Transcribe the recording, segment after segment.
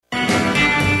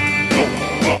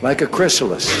Like a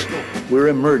chrysalis, we're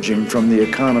emerging from the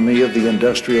economy of the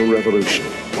Industrial Revolution,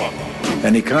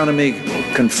 an economy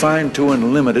confined to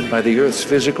and limited by the Earth's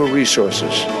physical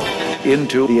resources,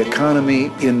 into the economy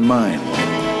in mind,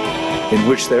 in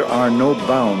which there are no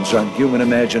bounds on human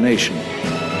imagination,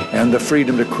 and the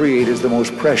freedom to create is the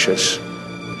most precious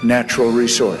natural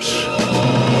resource.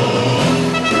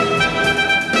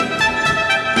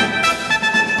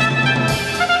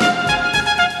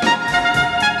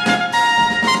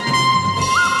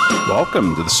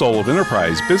 Welcome to the Soul of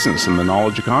Enterprise, Business and the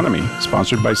Knowledge Economy,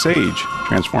 sponsored by Sage,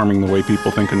 transforming the way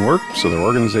people think and work so their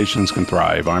organizations can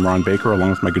thrive. I'm Ron Baker,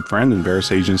 along with my good friend and Bear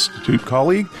Sage Institute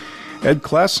colleague, Ed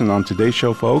Kless, and on today's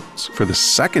show, folks, for the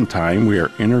second time, we are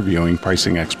interviewing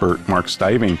pricing expert Mark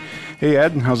Stiving. Hey,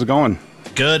 Ed, how's it going?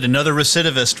 Good. Another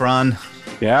recidivist, Ron.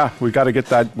 Yeah, we got to get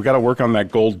that. We got to work on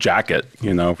that gold jacket,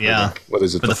 For what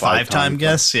is it? For the five-time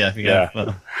guess? Yeah.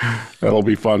 That'll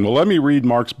be fun. Well, let me read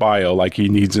Mark's bio like he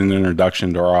needs an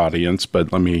introduction to our audience,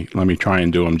 but let me try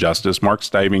and do him justice. Mark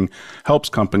Stiving helps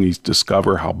companies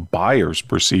discover how buyers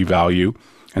perceive value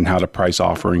and how to price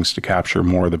offerings to capture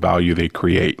more of the value they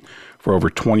create. For over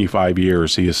 25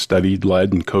 years, he has studied,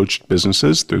 led, and coached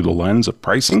businesses through the lens of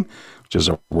pricing, which is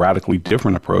a radically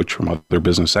different approach from other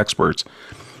business experts.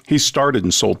 He started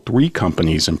and sold 3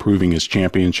 companies, improving his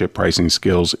championship pricing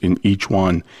skills in each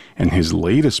one. And his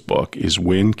latest book is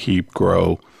Win, Keep,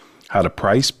 Grow, How to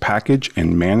Price, Package,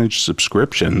 and Manage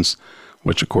Subscriptions,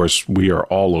 which, of course, we are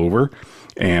all over.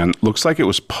 And looks like it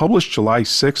was published July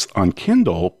 6th on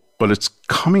Kindle, but it's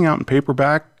coming out in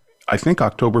paperback, I think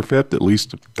October 5th, at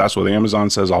least that's what Amazon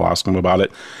says. I'll ask them about it.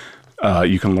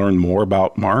 You can learn more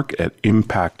about Mark at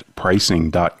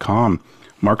impactpricing.com.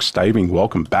 Mark Stiving,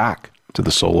 welcome back to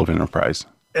the Soul of Enterprise.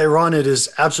 Hey, Ron, it is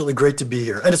absolutely great to be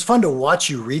here. And it's fun to watch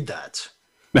you read that.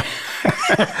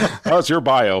 Oh, it's your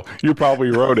bio. You probably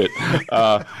wrote it.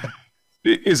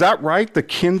 Is that right? The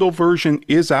Kindle version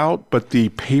is out, but the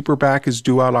paperback is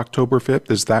due out October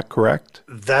 5th. Is that correct?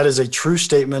 That is a true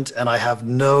statement, and I have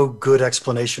no good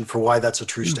explanation for why that's a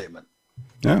true statement.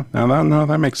 Yeah, no,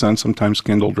 that makes sense. Sometimes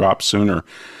Kindle drops sooner.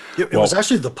 It was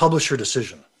actually the publisher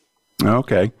decision.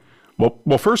 Okay.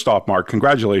 Well, first off, Mark,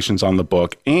 congratulations on the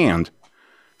book and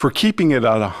for keeping it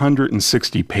at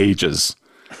 160 pages,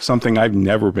 something I've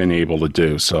never been able to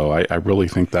do. So I really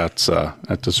think that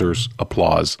deserves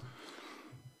applause.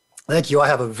 Thank you. I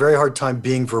have a very hard time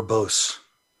being verbose.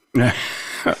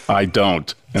 I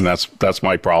don't, and that's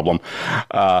my problem.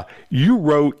 You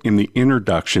wrote in the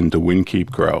introduction to Win,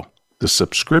 Keep, Grow, the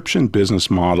subscription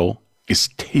business model is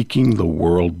taking the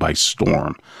world by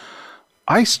storm.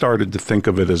 I started to think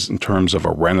of it as in terms of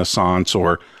a renaissance,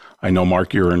 or I know,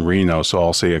 Mark, you're in Reno, so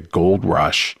I'll say a gold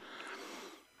rush.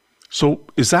 So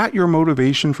is that your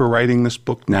motivation for writing this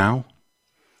book now?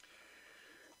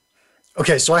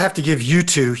 Okay, so I have to give you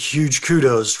two huge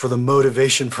kudos for the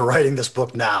motivation for writing this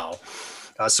book now.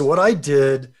 So what I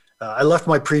did, I left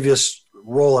my previous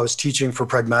role. I was teaching for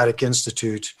Pragmatic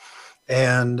Institute.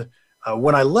 And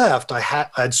when I left, I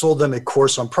had sold them a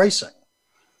course on pricing.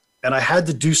 And I had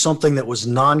to do something that was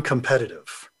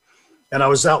non-competitive. And I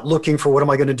was out looking for what am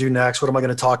I going to do next? What am I going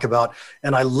to talk about?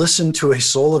 And I listened to a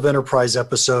Soul of Enterprise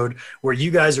episode where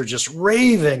you guys are just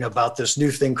raving about this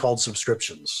new thing called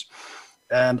subscriptions.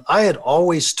 And I had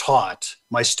always taught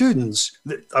my students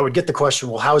that I would get the question,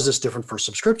 well, how is this different for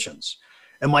subscriptions?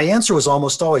 And my answer was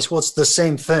almost always, well, it's the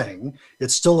same thing.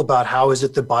 It's still about how is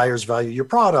it that buyers value your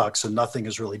products, and nothing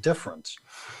is really different.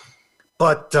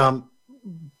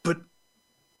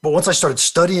 But once I started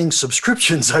studying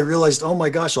subscriptions, I realized, oh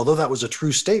my gosh, although that was a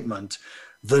true statement,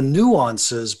 the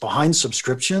nuances behind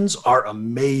subscriptions are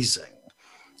amazing.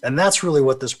 And that's really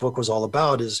what this book was all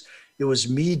about, is it was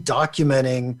me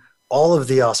documenting all of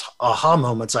the aha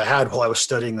moments I had while I was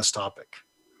studying this topic.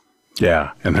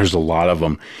 Yeah, and there's a lot of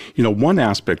them. One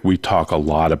aspect we talk a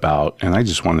lot about, and I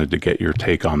just wanted to get your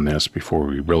take on this before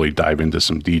we really dive into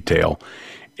some detail,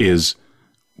 is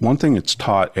one thing it's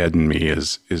taught Ed and me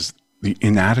is the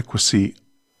inadequacy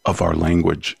of our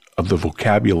language, of the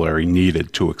vocabulary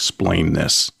needed to explain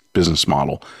this business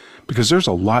model. Because there's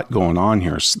a lot going on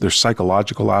here. There's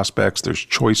psychological aspects, there's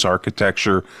choice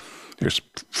architecture, there's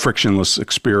frictionless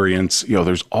experience.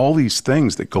 There's all these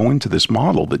things that go into this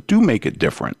model that do make it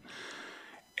different.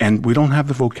 And we don't have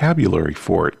the vocabulary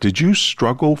for it. Did you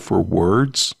struggle for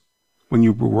words when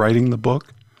you were writing the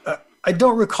book? I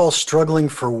don't recall struggling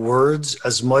for words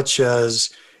as much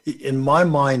as, in my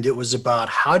mind, it was about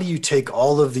how do you take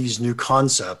all of these new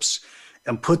concepts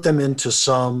and put them into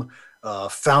some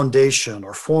foundation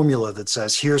or formula that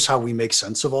says, here's how we make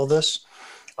sense of all this.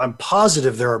 I'm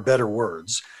positive there are better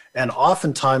words. And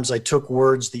oftentimes I took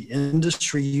words the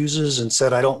industry uses and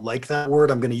said, I don't like that word.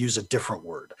 I'm going to use a different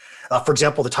word. For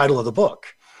example, the title of the book,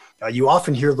 you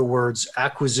often hear the words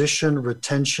acquisition,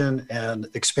 retention, and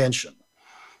expansion,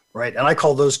 right? And I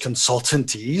call those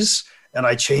consultancies, and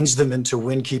I changed them into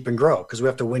win, keep, and grow, because we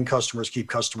have to win customers, keep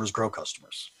customers, grow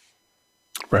customers.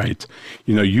 Right.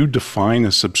 You define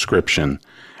a subscription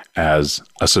as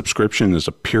a subscription is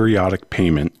a periodic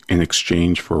payment in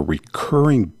exchange for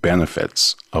recurring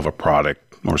benefits of a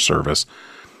product or service.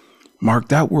 Mark,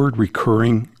 that word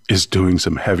recurring is doing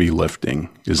some heavy lifting,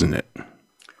 isn't it?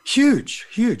 Huge,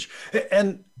 huge.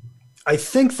 And I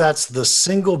think that's the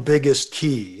single biggest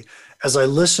key. As I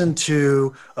listen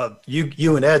to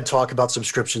you and Ed talk about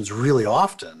subscriptions really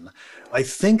often, I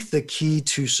think the key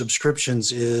to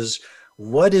subscriptions is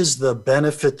what is the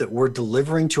benefit that we're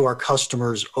delivering to our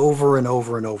customers over and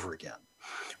over and over again?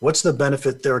 What's the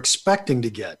benefit they're expecting to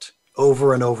get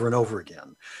over and over and over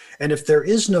again? And if there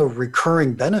is no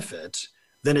recurring benefit,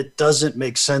 then it doesn't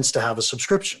make sense to have a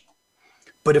subscription.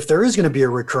 But if there is going to be a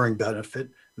recurring benefit,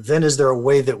 then is there a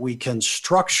way that we can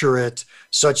structure it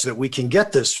such that we can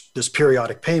get this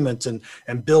periodic payment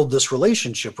and build this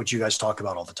relationship, which you guys talk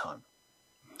about all the time?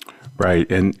 Right.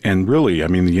 And really, I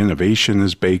mean, the innovation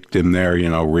is baked in there.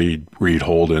 Reed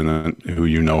Holden, who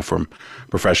you know from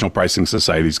Professional Pricing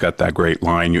Society's got that great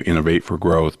line, you innovate for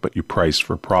growth, but you price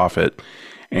for profit.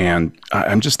 And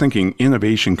I'm just thinking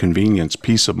innovation, convenience,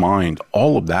 peace of mind,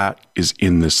 all of that is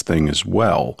in this thing as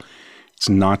well. It's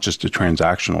not just a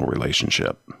transactional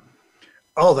relationship.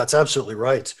 Oh, that's absolutely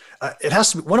right. It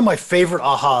has to be one of my favorite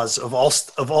ahas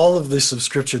of all of the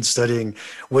subscription studying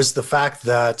was the fact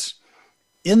that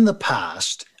in the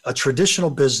past, a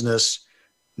traditional business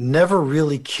never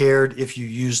really cared if you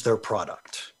used their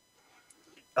product.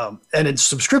 And in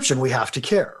subscription, we have to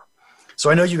care.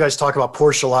 So I know you guys talk about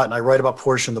Porsche a lot, and I write about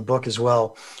Porsche in the book as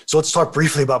well. So let's talk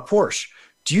briefly about Porsche.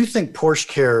 Do you think Porsche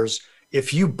cares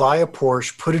if you buy a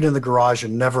Porsche, put it in the garage,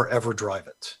 and never, ever drive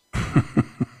it?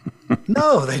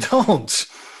 No, they don't.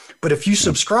 But if you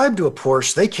subscribe to a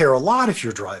Porsche, they care a lot if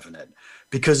you're driving it.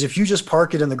 Because if you just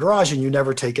park it in the garage and you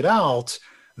never take it out,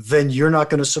 then you're not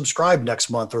going to subscribe next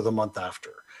month or the month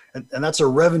after. And that's a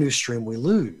revenue stream we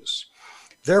lose.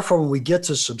 Therefore, when we get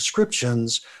to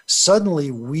subscriptions,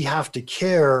 suddenly we have to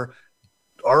care,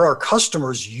 are our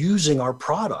customers using our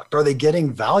product? Are they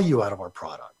getting value out of our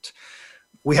product?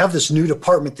 We have this new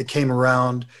department that came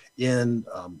around in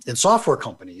software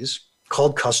companies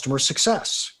called customer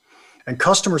success. And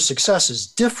customer success is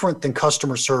different than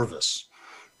customer service.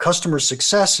 Customer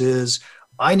success is,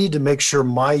 I need to make sure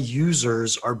my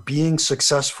users are being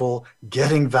successful,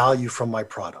 getting value from my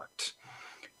product.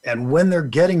 And when they're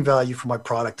getting value from my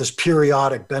product, this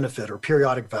periodic benefit or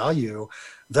periodic value,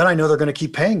 then I know they're going to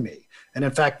keep paying me. And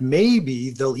in fact, maybe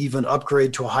they'll even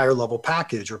upgrade to a higher level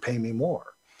package or pay me more.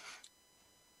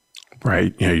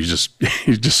 Right. You just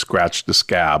scratched the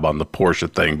scab on the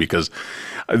Porsche thing because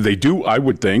I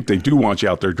would think they do want you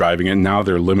out there driving it. Now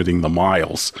they're limiting the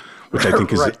miles, which I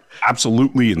think is an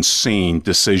absolutely insane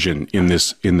decision in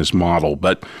this model.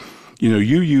 But, you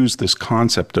use this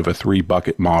concept of a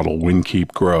 3-bucket model, win,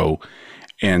 keep, grow,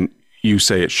 and you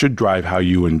say it should drive how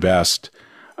you invest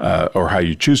or how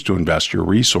you choose to invest your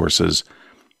resources.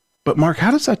 But Mark, how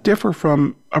does that differ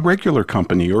from a regular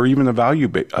company or even a value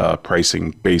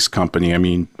pricing-based company? I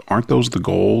mean, aren't those the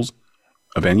goals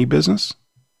of any business?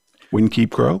 Win,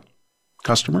 keep, grow?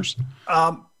 Customers?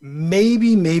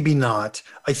 Maybe, maybe not.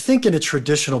 I think in a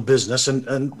traditional business,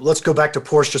 and let's go back to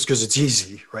Porsche just because it's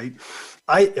easy, right?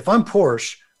 If I'm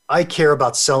Porsche, I care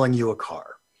about selling you a car.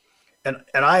 And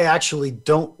I actually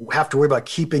don't have to worry about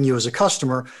keeping you as a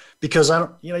customer because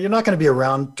you're not going to be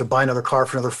around to buy another car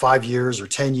for another 5 years or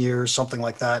 10 years, something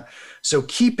like that. So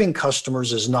keeping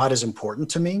customers is not as important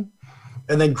to me.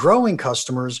 And then growing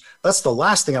customers, that's the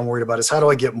last thing I'm worried about is how do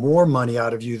I get more money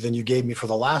out of you than you gave me for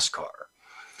the last car?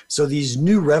 So these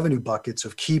new revenue buckets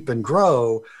of keep and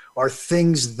grow are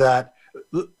things that,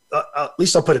 at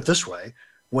least I'll put it this way.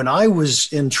 When I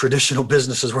was in traditional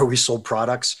businesses where we sold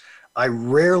products, I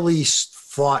rarely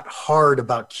thought hard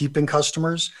about keeping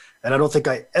customers, and I don't think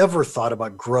I ever thought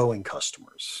about growing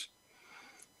customers.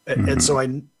 Mm-hmm. And so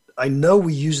I know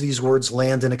we use these words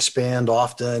land and expand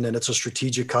often, and it's a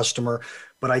strategic customer,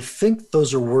 but I think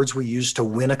those are words we use to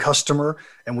win a customer,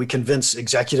 and we convince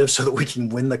executives so that we can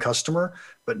win the customer,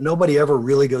 but nobody ever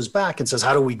really goes back and says,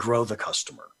 how do we grow the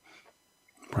customer?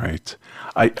 Right.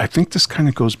 I think this kind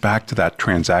of goes back to that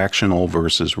transactional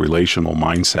versus relational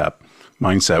mindset.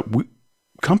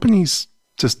 Companies,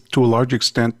 just to a large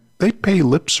extent, they pay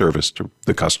lip service to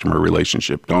the customer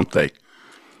relationship, don't they?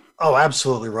 Oh,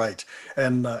 absolutely right.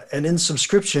 And in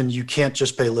subscription, you can't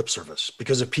just pay lip service,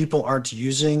 because if people aren't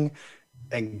using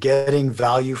and getting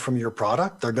value from your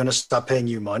product, they're going to stop paying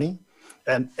you money.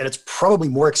 And it's probably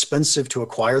more expensive to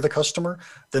acquire the customer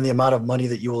than the amount of money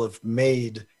that you will have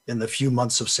made in the few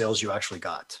months of sales you actually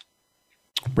got.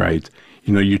 Right.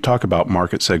 You know, you talk about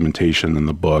market segmentation in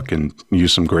the book and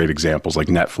use some great examples like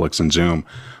Netflix and Zoom.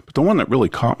 But the one that really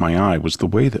caught my eye was the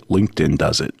way that LinkedIn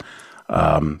does it.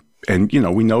 And, you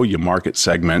know, we know you market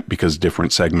segment because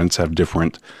different segments have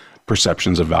different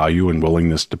perceptions of value and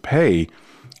willingness to pay.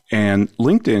 And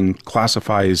LinkedIn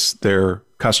classifies their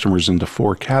customers into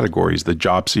 4 categories: the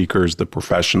job seekers, the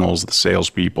professionals, the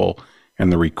salespeople,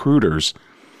 and the recruiters.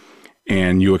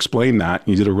 And you explained that.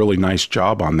 You did a really nice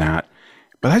job on that.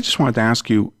 But I just wanted to ask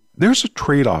you, there's a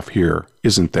trade-off here,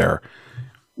 isn't there?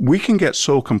 We can get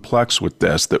so complex with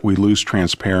this that we lose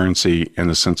transparency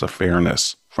and a sense of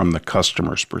fairness from the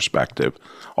customer's perspective.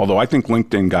 Although I think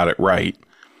LinkedIn got it right,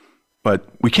 but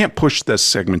we can't push this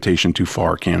segmentation too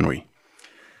far, can we?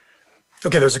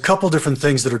 Okay, there's a couple different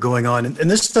things that are going on. And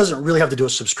this doesn't really have to do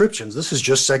with subscriptions. This is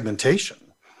just segmentation.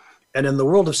 And in the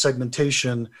world of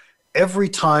segmentation, every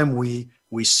time we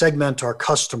segment our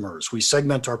customers, we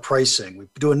segment our pricing, we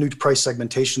do a new price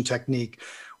segmentation technique,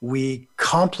 we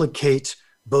complicate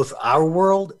both our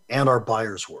world and our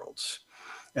buyers' worlds.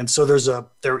 And so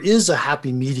there is a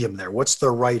happy medium there. What's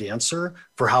the right answer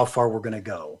for how far we're going to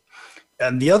go?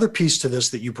 And the other piece to this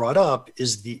that you brought up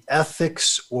is the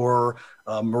ethics or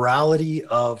morality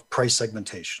of price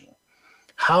segmentation.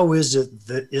 How is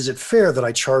it fair that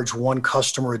I charge one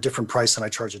customer a different price than I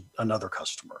charge another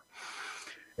customer?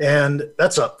 And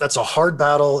that's a hard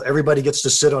battle. Everybody gets to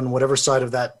sit on whatever side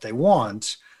of that they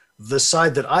want. The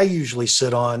side that I usually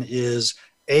sit on is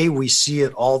A, we see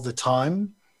it all the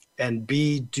time, and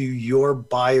B, do your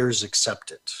buyers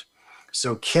accept it?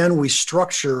 So can we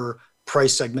structure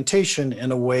price segmentation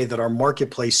in a way that our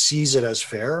marketplace sees it as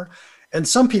fair? And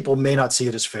some people may not see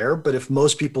it as fair, but if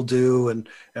most people do and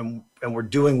we're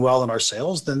doing well in our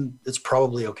sales, then it's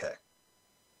probably okay.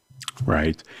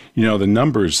 Right. You know, the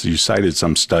numbers, you cited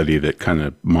some study that kind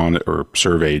of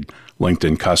surveyed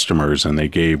LinkedIn customers, and they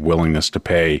gave willingness to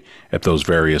pay at those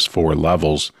various 4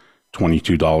 levels,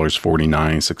 $22, $49,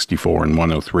 $64, and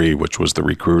 $103, which was the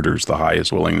recruiters, the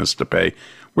highest willingness to pay.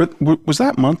 Was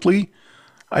that monthly?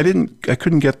 I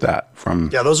couldn't get that from.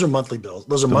 Yeah, those are monthly bills.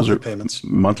 Those are monthly payments.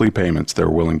 Monthly payments they're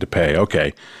willing to pay.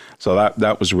 Okay. So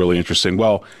that was really interesting.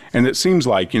 Well, and it seems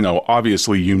like, you know,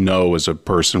 obviously, you know, as a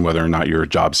person, whether or not you're a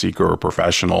job seeker or a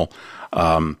professional,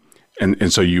 and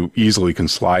so you easily can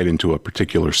slide into a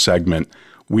particular segment.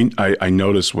 I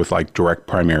noticed with like direct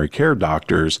primary care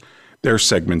doctors, their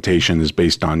segmentation is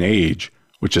based on age,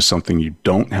 which is something you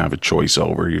don't have a choice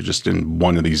over. You're just in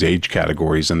one of these age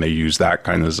categories, and they use that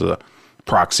kind of as a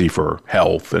proxy for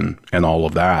health and all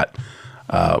of that.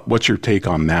 What's your take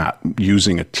on that,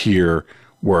 using a tier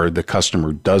where the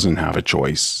customer doesn't have a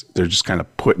choice? They're just kind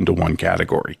of put into one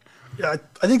category. Yeah,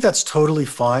 I think that's totally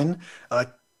fine.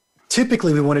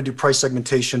 Typically, we want to do price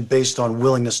segmentation based on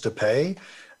willingness to pay.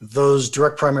 Those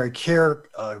direct primary care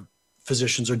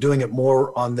physicians are doing it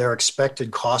more on their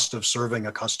expected cost of serving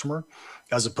a customer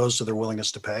as opposed to their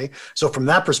willingness to pay. So from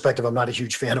that perspective, I'm not a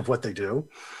huge fan of what they do.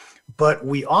 But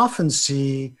we often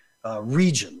see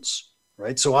regions,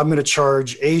 right? So I'm going to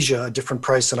charge Asia a different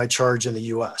price than I charge in the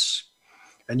US.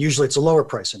 And usually it's a lower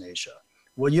price in Asia.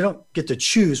 Well, you don't get to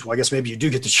choose. Well, I guess maybe you do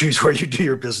get to choose where you do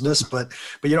your business, but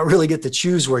you don't really get to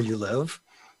choose where you live.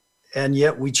 And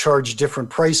yet we charge different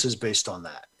prices based on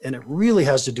that. And it really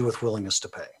has to do with willingness to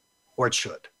pay, or it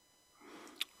should.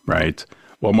 Right.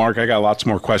 Well, Mark, I got lots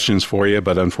more questions for you,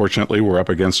 but unfortunately, we're up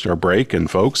against our break. And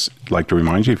folks, I'd like to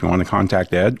remind you, if you want to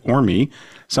contact Ed or me,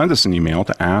 send us an email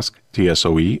to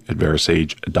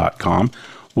asktsoe@verisage.com.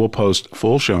 We'll post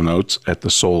full show notes at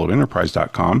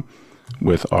thesoulofenterprise.com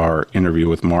with our interview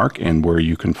with Mark and where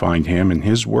you can find him and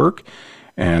his work.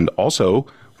 And also,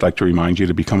 I'd like to remind you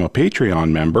to become a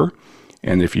Patreon member.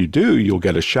 And if you do, you'll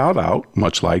get a shout out,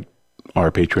 much like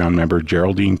our Patreon member,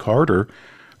 Geraldine Carter.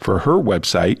 For her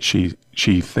website, she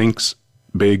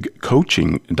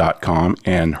thinksbigcoaching.com,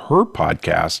 and her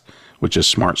podcast, which is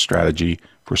Smart Strategy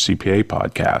for CPA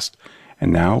Podcast.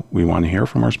 And now we want to hear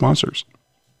from our sponsors.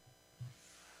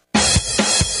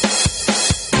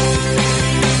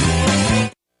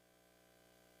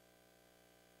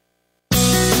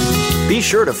 Be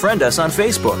sure to friend us on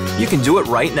Facebook. You can do it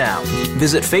right now.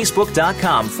 Visit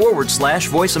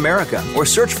facebook.com/Voice America or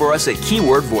search for us at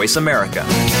keyword Voice America.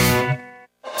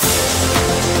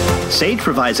 Sage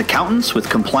provides accountants with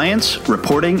compliance,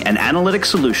 reporting, and analytic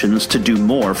solutions to do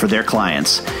more for their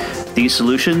clients. These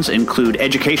solutions include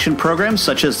education programs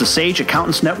such as the Sage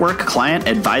Accountants Network Client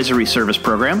Advisory Service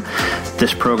Program.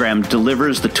 This program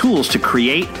delivers the tools to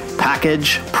create,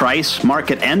 package, price,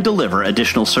 market, and deliver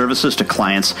additional services to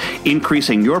clients,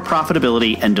 increasing your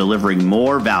profitability and delivering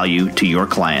more value to your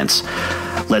clients.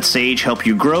 Let Sage help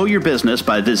you grow your business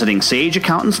by visiting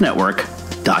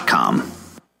sageaccountantsnetwork.com.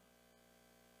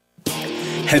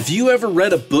 Have you ever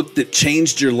read a book that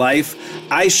changed your life?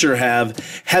 I sure have.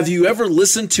 Have you ever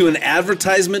listened to an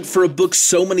advertisement for a book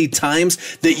so many times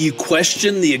that you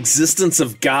question the existence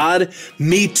of God?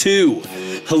 Me too.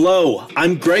 Hello,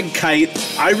 I'm Greg Kite.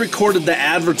 I recorded the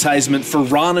advertisement for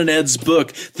Ron and Ed's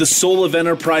book, The Soul of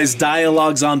Enterprise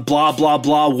Dialogues on blah, blah,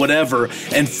 blah, whatever.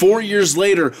 And 4 years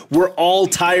later, we're all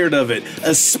tired of it,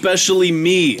 especially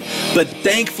me. But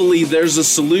thankfully, there's a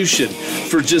solution.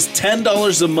 For just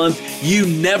 $10 a month, you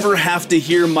never have to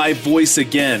hear my voice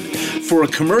again. For a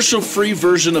commercial-free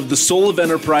version of The Soul of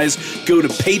Enterprise, go to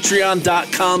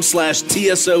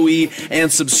patreon.com/TSOE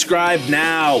and subscribe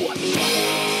now.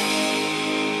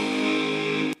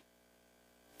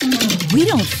 We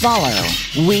don't follow,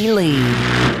 we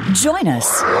lead. Join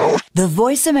us, the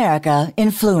Voice America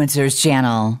Influencers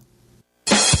Channel.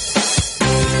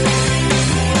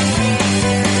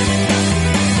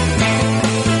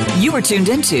 You are tuned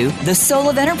into The Soul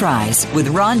of Enterprise with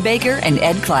Ron Baker and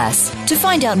Ed Kless. To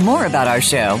find out more about our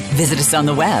show, visit us on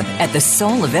the web at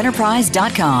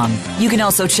thesoulofenterprise.com. You can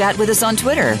also chat with us on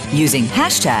Twitter using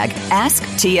hashtag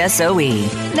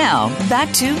AskTSOE. Now,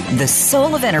 back to The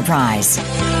Soul of Enterprise.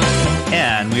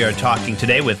 And we are talking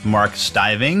today with Mark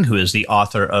Stiving, who is the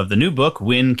author of the new book,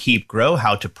 Win, Keep, Grow,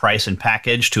 How to Price and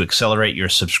Package to Accelerate Your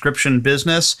Subscription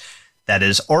Business. That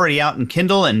is already out in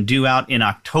Kindle and due out in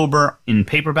October in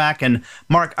paperback. And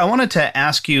Mark, I wanted to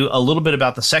ask you a little bit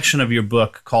about the section of your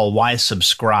book called Why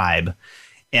Subscribe.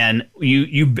 And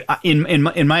you,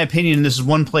 in my opinion, this is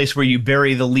one place where you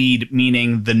bury the lead,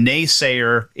 meaning the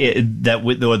naysayer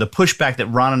or the pushback that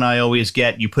Ron and I always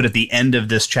get. You put at the end of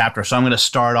this chapter. So I'm going to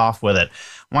start off with it.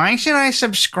 Why should I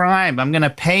subscribe? I'm going to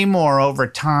pay more over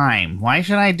time. Why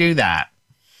should I do that?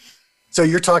 So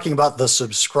you're talking about the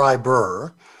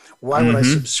subscriber. Why would I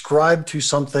subscribe to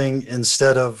something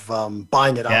instead of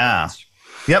buying it out? Yeah.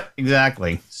 Yep,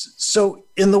 exactly. So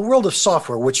in the world of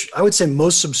software, which I would say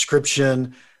most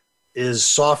subscription is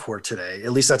software today,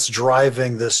 at least that's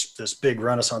driving this big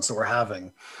renaissance that we're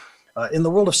having. In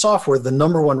the world of software, the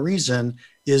number one reason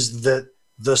is that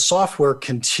the software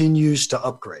continues to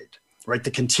upgrade, right?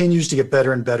 That continues to get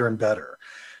better and better and better.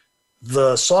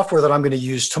 The software that I'm going to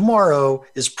use tomorrow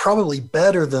is probably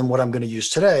better than what I'm going to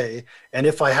use today. And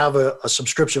if I have a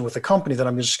subscription with a company, then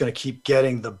I'm just going to keep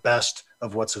getting the best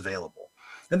of what's available.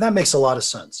 And that makes a lot of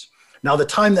sense. Now, the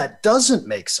time that doesn't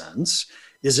make sense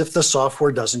is if the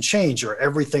software doesn't change or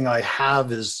everything I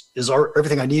have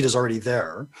everything I need is already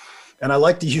there. And I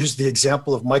like to use the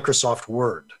example of Microsoft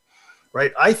Word,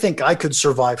 right? I think I could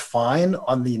survive fine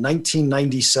on the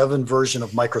 1997 version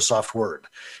of Microsoft Word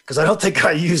because I don't think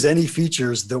I use any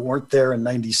features that weren't there in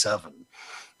 97.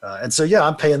 And so, yeah,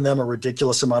 I'm paying them a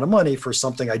ridiculous amount of money for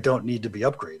something I don't need to be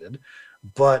upgraded.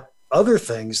 But other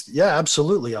things, yeah,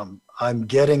 absolutely. I'm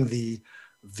getting the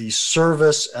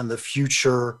service and the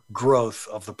future growth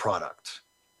of the product.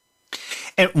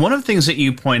 And one of the things that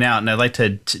you point out, and I'd like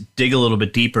to dig a little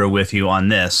bit deeper with you on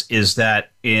this, is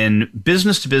that in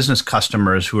business-to-business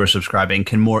customers who are subscribing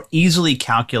can more easily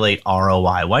calculate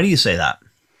ROI. Why do you say that?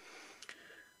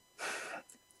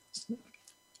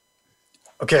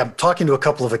 Okay, I'm talking to a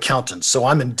couple of accountants, so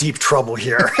I'm in deep trouble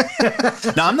here.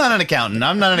 No, I'm not an accountant.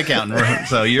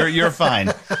 So you're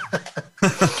fine.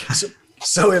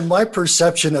 So in my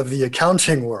perception of the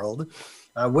accounting world,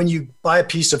 when you buy a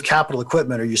piece of capital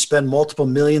equipment or you spend multiple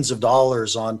millions of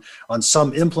dollars on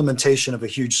some implementation of a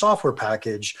huge software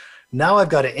package, now I've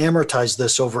got to amortize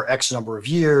this over X number of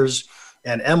years.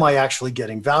 And am I actually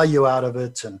getting value out of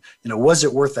it? And was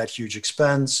it worth that huge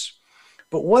expense?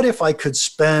 But what if I could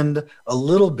spend a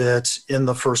little bit in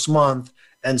the first month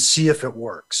and see if it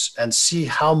works and see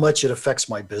how much it affects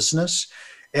my business?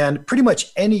 And pretty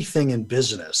much anything in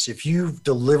business, if you've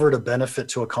delivered a benefit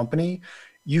to a company,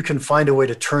 you can find a way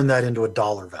to turn that into a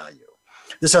dollar value.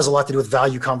 This has a lot to do with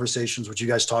value conversations, which you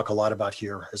guys talk a lot about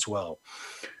here as well.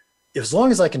 As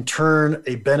long as I can turn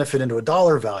a benefit into a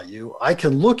dollar value, I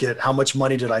can look at how much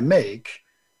money did I make,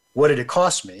 what did it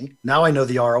cost me? Now I know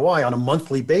the ROI on a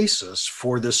monthly basis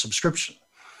for this subscription.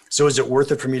 So is it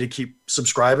worth it for me to keep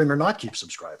subscribing or not keep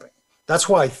subscribing? That's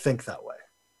why I think that way.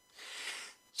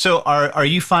 So are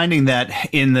you finding that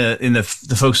in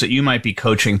the folks that you might be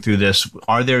coaching through this,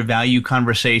 are there value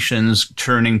conversations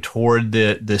turning toward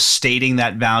the stating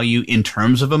that value in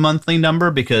terms of a monthly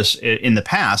number? Because in the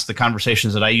past, the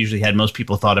conversations that I usually had, most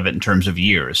people thought of it in terms of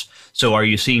years. So are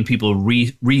you seeing people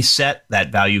reset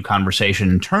that value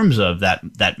conversation in terms of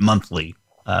that monthly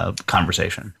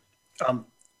conversation?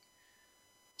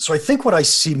 So I think what I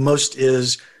see most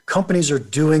is companies are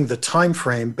doing the time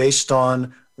frame based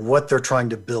on what they're trying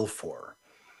to bill for,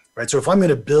 right? So if I'm going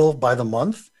to bill by the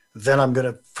month, then I'm going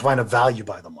to find a value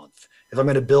by the month. If I'm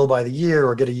going to bill by the year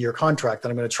or get a year contract,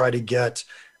 then I'm going to try to get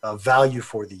a value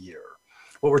for the year.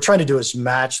 What we're trying to do is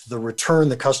match the return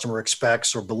the customer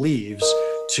expects or believes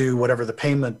to whatever the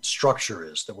payment structure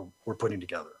is that we're putting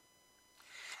together.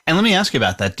 And let me ask you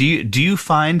about that. Do you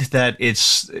find that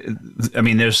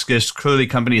there's clearly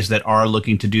companies that are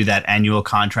looking to do that annual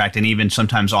contract and even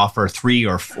sometimes offer 3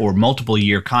 or multiple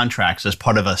year contracts as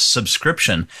part of a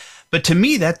subscription. But to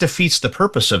me, that defeats the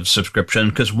purpose of subscription,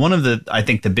 because one of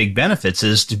the big benefits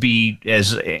is to be,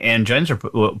 as Ann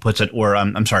Genser puts it, or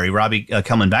Robbie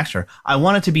Kellman-Baxter, I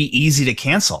want it to be easy to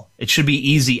cancel. It should be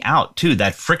easy out too,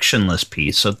 that frictionless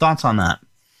piece. So thoughts on that?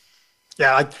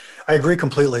 Yeah, I agree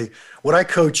completely. What I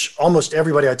coach almost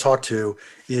everybody I talk to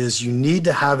is you need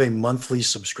to have a monthly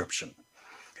subscription.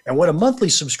 And what a monthly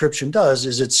subscription does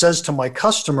is it says to my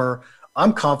customer,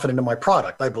 I'm confident in my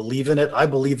product. I believe in it. I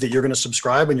believe that you're going to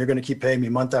subscribe and you're going to keep paying me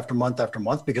month after month after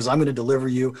month because I'm going to deliver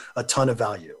you a ton of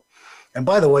value. And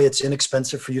by the way, it's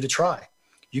inexpensive for you to try.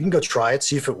 You can go try it,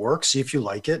 see if it works, see if you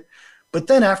like it. But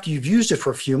then after you've used it for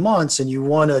a few months and you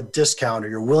want a discount or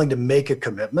you're willing to make a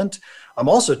commitment, I'm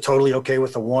also totally okay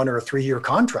with a 1 or a 3 year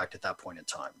contract at that point in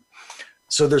time.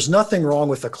 So there's nothing wrong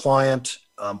with a client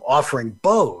offering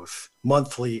both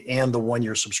monthly and the 1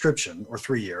 year subscription or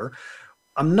 3 year.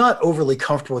 I'm not overly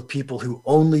comfortable with people who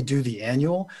only do the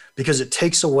annual because it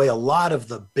takes away a lot of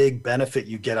the big benefit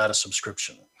you get out of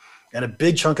subscription. And a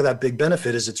big chunk of that big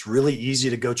benefit is it's really easy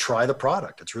to go try the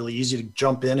product. It's really easy to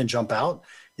jump in and jump out.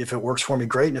 If it works for me,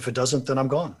 great. And if it doesn't, then I'm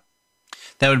gone.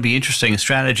 That would be an interesting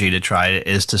strategy to try,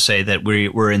 is to say that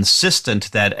we're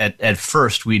insistent that at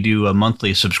first we do a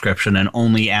monthly subscription and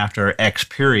only after X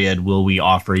period will we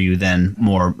offer you then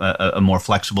a more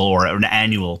flexible or an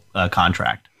annual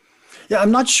contract. Yeah,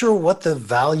 I'm not sure what the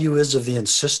value is of the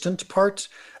insistent part.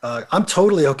 I'm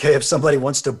totally okay if somebody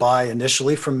wants to buy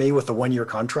initially from me with a 1 year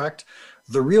contract.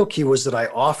 The real key was that I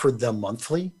offered them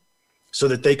monthly so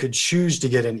that they could choose to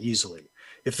get in easily.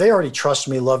 If they already trust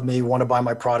me, love me, want to buy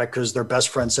my product because their best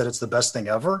friend said it's the best thing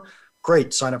ever,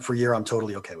 great, sign up for a year. I'm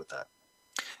totally okay with that.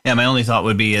 Yeah, my only thought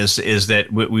would be is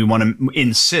that we want to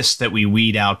insist that we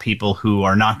weed out people who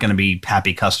are not going to be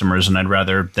happy customers, and I'd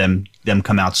rather them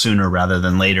come out sooner rather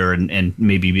than later, and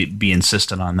maybe be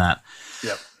insistent on that.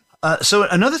 Yep. So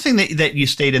another thing that you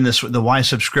state in this, the why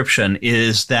subscription,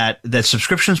 is that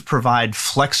subscriptions provide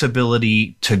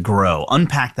flexibility to grow.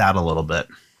 Unpack that a little bit.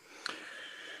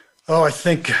 Oh, I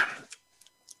think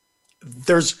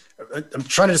I'm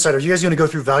trying to decide, are you guys going to go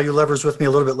through value levers with me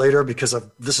a little bit later? Because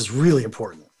this is really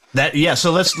important.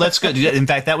 So let's go. In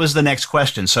fact, that was the next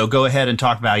question. So go ahead and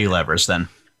talk value levers then.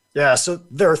 Yeah, so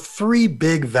there are 3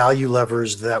 big value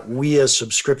levers that we as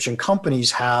subscription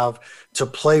companies have to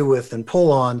play with and pull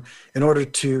on in order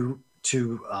to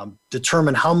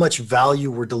determine how much value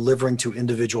we're delivering to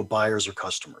individual buyers or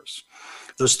customers.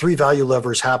 Those 3 value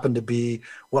levers happen to be,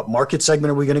 what market segment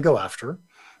are we going to go after?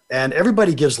 And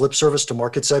everybody gives lip service to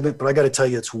market segment, but I got to tell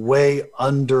you, it's way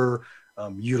under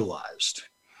utilized.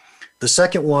 The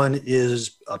second one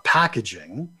is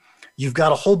packaging. You've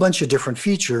got a whole bunch of different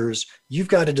features. You've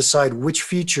got to decide which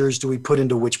features do we put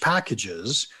into which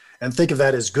packages, and think of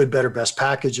that as good, better, best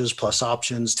packages plus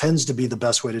options tends to be the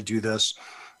best way to do this.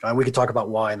 We could talk about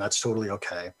why, and that's totally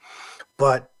okay.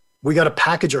 But we got to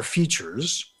package our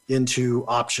features into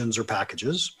options or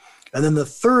packages. And then the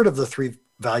third of the 3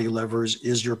 value levers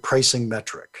is your pricing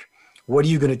metric. What are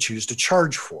you going to choose to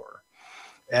charge for?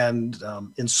 And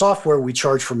in software, we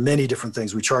charge for many different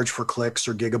things. We charge for clicks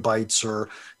or gigabytes or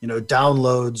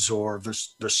downloads, or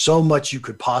there's so much you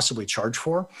could possibly charge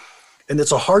for. And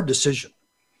it's a hard decision.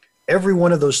 Every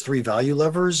one of those 3 value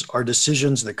levers are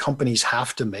decisions that companies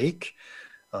have to make.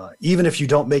 Even if you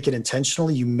don't make it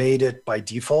intentionally, you made it by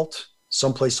default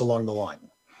someplace along the line.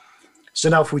 So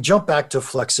now if we jump back to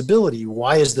flexibility,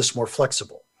 why is this more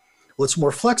flexible? Well, it's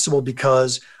more flexible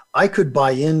because I could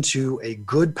buy into a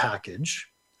good package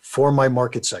for my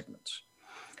market segment.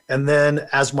 And then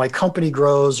as my company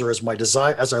grows, or as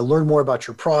I learn more about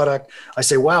your product, I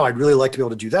say, wow, I'd really like to be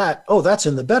able to do that. Oh, that's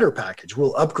in the better package.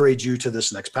 We'll upgrade you to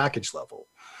this next package level.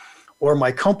 or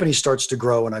my company starts to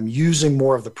grow and I'm using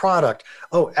more of the product.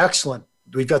 Oh, excellent.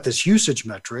 We've got this usage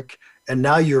metric, and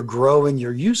now you're growing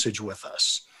your usage with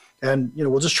us. And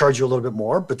we'll just charge you a little bit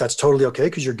more, but that's totally okay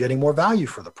because you're getting more value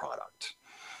for the product.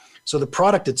 So the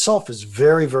product itself is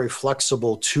very, very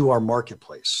flexible to our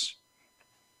marketplace.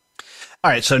 All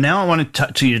right, so now I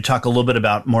want you to talk a little bit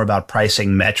more about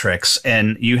pricing metrics,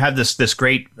 and you have this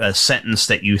great sentence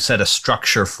that you set a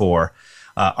structure for.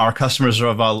 Our customers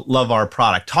love our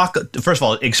product. First of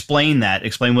all, explain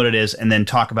what it is, and then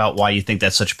talk about why you think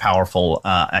that's such a powerful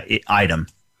item.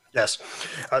 Yes,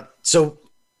 so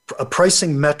a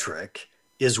pricing metric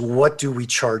is what do we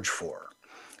charge for?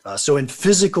 So in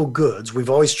physical goods, we've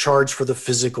always charged for the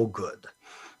physical good.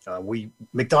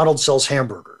 McDonald's sells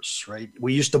hamburgers, right?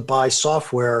 We used to buy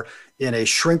software in a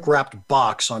shrink-wrapped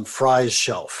box on Fry's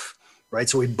shelf, right?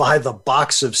 So we buy the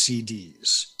box of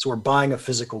CDs. So we're buying a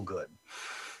physical good.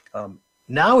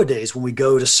 Nowadays, when we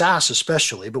go to SaaS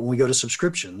especially, but when we go to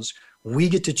subscriptions, we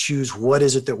get to choose what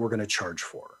is it that we're going to charge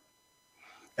for.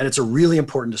 And it's a really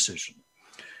important decision.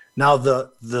 Now,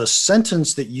 the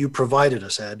sentence that you provided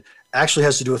us, Ed, actually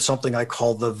has to do with something I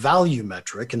call the value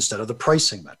metric instead of the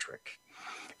pricing metric.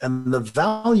 And the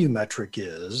value metric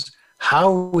is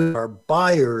how our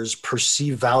buyers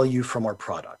perceive value from our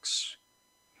products.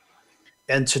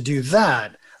 And to do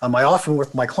that,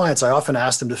 with my clients, I often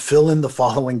ask them to fill in the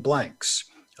following blanks.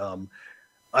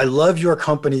 I love your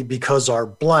company because our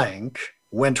blank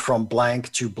went from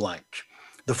blank to blank.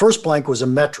 The first blank was a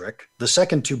metric. The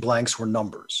second two blanks were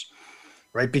numbers,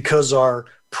 right? Because our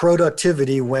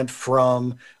productivity went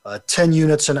from 10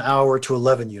 units an hour to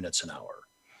 11 units an hour.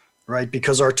 Right?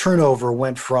 Because our turnover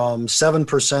went from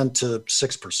 7% to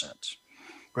 6%,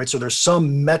 right? So there's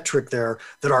some metric there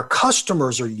that our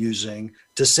customers are using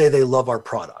to say they love our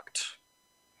product.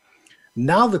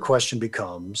 Now the question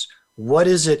becomes, what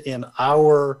is it in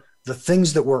the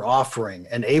things that we're offering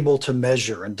and able to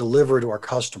measure and deliver to our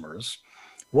customers?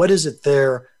 What is it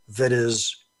there that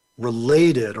is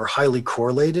related or highly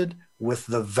correlated with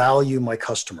the value my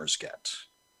customers get?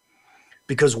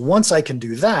 Because once I can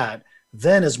do that,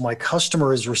 then as my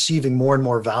customer is receiving more and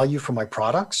more value from my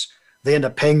products, they end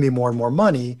up paying me more and more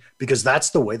money because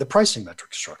that's the way the pricing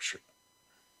metric is structured.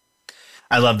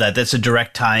 I love that. That's a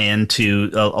direct tie-in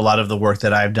to a lot of the work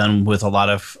that I've done with a lot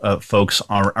of folks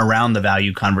around the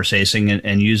value conversation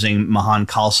and using Mahan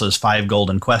Khalsa's 5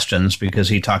 golden questions, because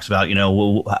he talks about,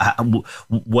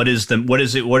 what is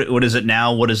it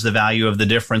now? What is the value of the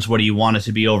difference? What do you want it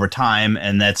to be over time?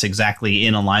 And that's exactly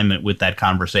in alignment with that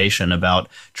conversation about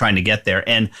trying to get there.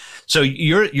 And so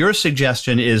your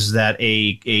suggestion is that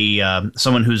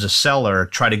someone who's a seller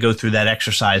try to go through that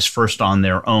exercise first on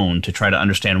their own to try to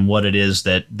understand what it is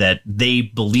that they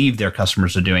believe their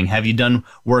customers are doing. Have you done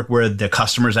work where the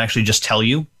customers actually just tell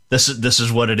you this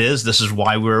is what it is? This is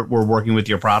why we're working with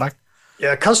your product?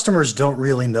 Yeah, customers don't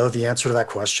really know the answer to that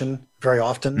question very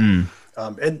often.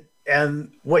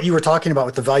 And what you were talking about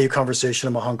with the value conversation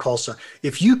of Mahan Khalsa,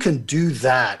 if you can do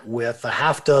that with a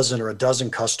half dozen or a dozen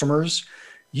customers,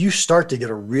 you start to get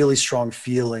a really strong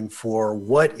feeling for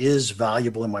what is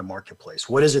valuable in my marketplace.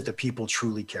 What is it that people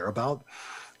truly care about?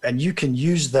 And you can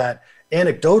use that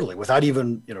anecdotally without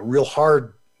even real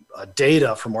hard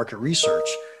data from market research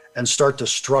and start to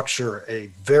structure a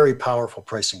very powerful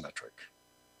pricing metric.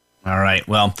 All right.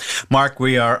 Well, Mark,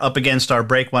 we are up against our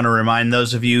break. Want to remind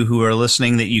those of you who are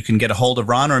listening that you can get a hold of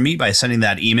Ron or me by sending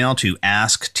that email to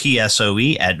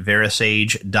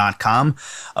asktsoe@verisage.com.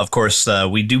 Of course,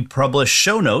 we do publish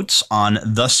show notes on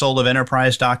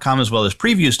thesoulofenterprise.com as well as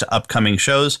previews to upcoming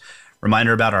shows.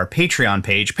 Reminder about our Patreon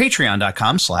page,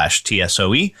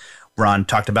 patreon.com/TSOE. Ron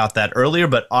talked about that earlier,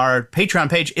 but our Patreon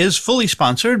page is fully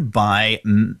sponsored by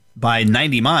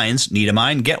 90 Minds. Need a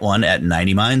mind? Get one at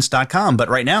 90minds.com. But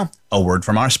right now, a word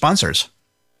from our sponsors.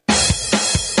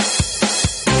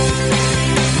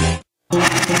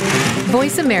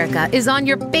 Voice America is on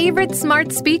your favorite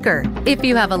smart speaker. If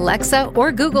you have Alexa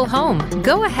or Google Home,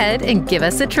 go ahead and give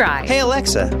us a try. Hey,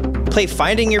 Alexa, play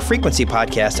Finding Your Frequency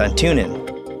podcast on TuneIn.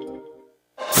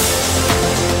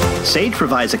 Sage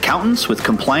provides accountants with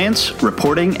compliance,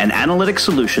 reporting, and analytic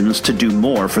solutions to do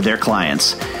more for their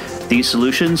clients. These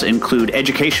solutions include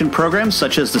education programs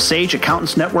such as the Sage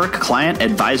Accountants Network Client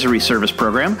Advisory Service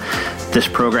Program. This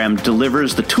program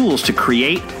delivers the tools to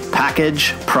create,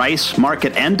 package, price,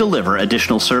 market, and deliver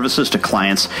additional services to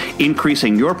clients,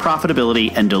 increasing your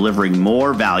profitability and delivering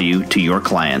more value to your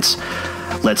clients.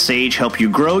 Let Sage help you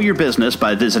grow your business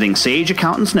by visiting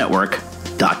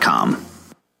sageaccountantsnetwork.com.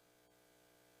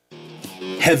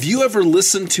 Have you ever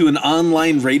listened to an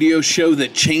online radio show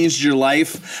that changed your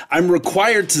life? I'm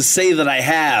required to say that I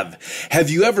have. Have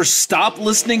you ever stopped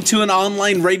listening to an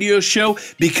online radio show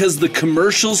because the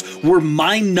commercials were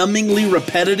mind-numbingly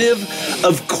repetitive?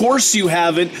 Of course you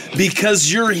haven't,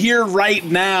 because you're here right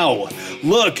now.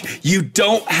 Look, you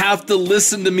don't have to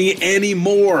listen to me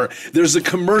anymore. There's a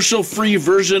commercial-free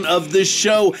version of this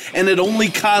show, and it only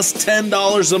costs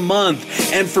 $10 a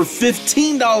month. And for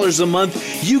 $15 a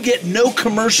month, you get no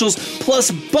commercials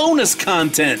plus bonus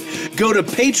content. Go to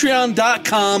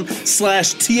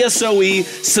patreon.com/TSOE,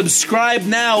 subscribe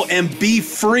now, and be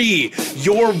free.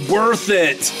 You're worth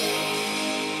it.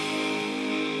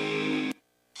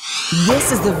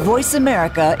 This is the Voice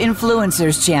America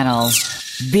Influencers Channel.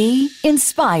 Be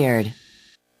inspired.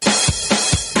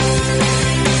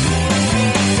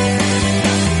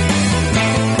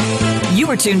 You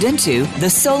are tuned into The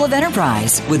Soul of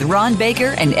Enterprise with Ron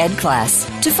Baker and Ed Kless.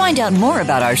 To find out more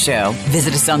about our show,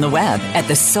 visit us on the web at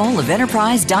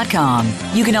thesoulofenterprise.com.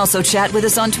 You can also chat with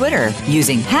us on Twitter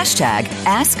using hashtag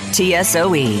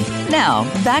AskTSOE. Now,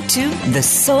 back to The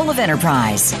Soul of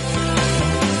Enterprise.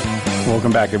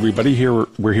 Welcome back, everybody.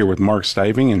 We're here with Mark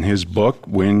Stiving and his book,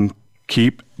 Win,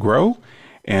 Keep, Grow.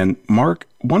 And Mark,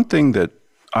 one thing that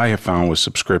I have found with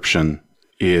subscription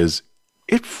is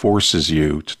it forces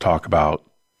you to talk about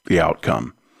the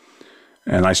outcome.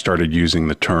 And I started using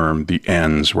the term the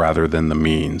ends rather than the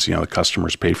means. You know, the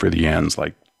customers pay for the ends,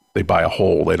 like they buy a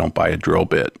hole, they don't buy a drill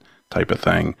bit type of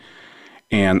thing.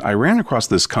 And I ran across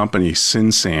this company,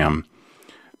 Synsam,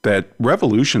 that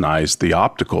revolutionized the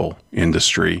optical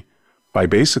industry by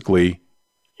basically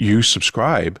you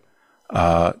subscribe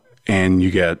and you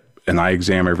get an eye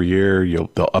exam every year.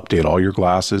 They'll update all your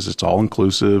glasses. It's all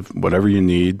inclusive, whatever you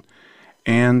need.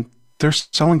 And they're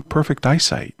selling perfect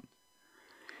eyesight.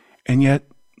 And yet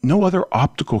no other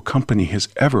optical company has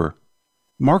ever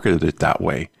marketed it that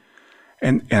way.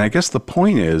 And I guess the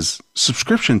point is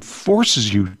subscription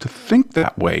forces you to think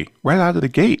that way right out of the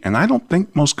gate. And I don't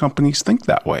think most companies think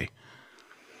that way.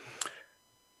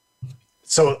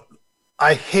 So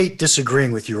I hate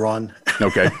disagreeing with you, Ron.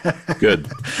 Okay, good.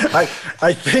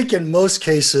 I think in most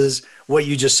cases, what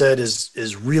you just said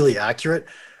is really accurate.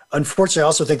 Unfortunately, I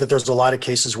also think that there's a lot of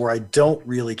cases where I don't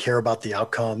really care about the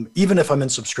outcome, even if I'm in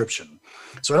subscription.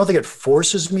 So I don't think it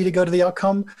forces me to go to the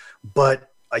outcome,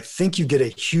 but I think you get a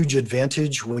huge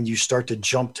advantage when you start to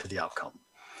jump to the outcome.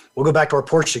 We'll go back to our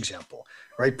Porsche example,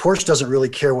 right? Porsche doesn't really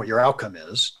care what your outcome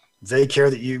is. They care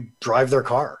that you drive their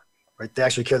car, right? They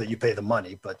actually care that you pay the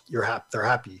money, but they're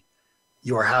happy.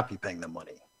 You are happy paying them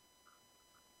money.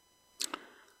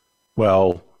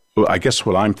 Well, I guess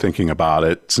what I'm thinking about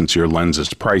it, since your lens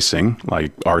is pricing,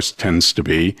 like ours tends to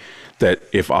be, that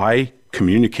if I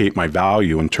communicate my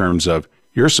value in terms of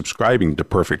you're subscribing to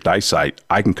perfect eyesight,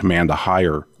 I can command a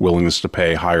higher willingness to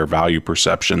pay, higher value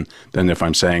perception than if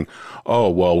I'm saying, oh,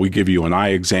 well, we give you an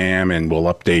eye exam and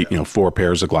we'll update, 4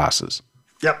 pairs of glasses.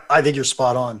 Yep, I think you're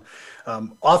spot on.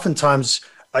 Oftentimes,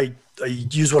 I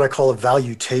use what I call a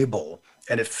value table,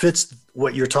 and it fits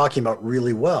what you're talking about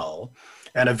really well.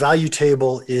 And a value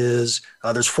table is,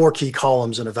 there's 4 key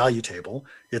columns in a value table.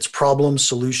 It's problem,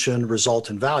 solution, result,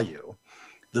 and value.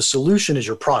 The solution is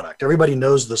your product. Everybody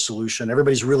knows the solution.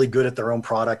 Everybody's really good at their own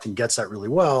product and gets that really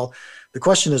well. The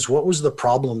question is, what was the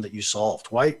problem that you solved?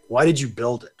 Why did you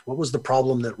build it? What was the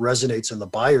problem that resonates in the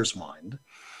buyer's mind?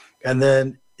 And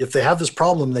then if they have this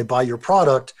problem, they buy your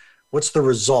product, what's the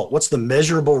result? What's the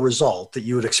measurable result that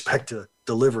you would expect to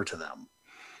deliver to them?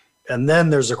 And then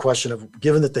there's a question of,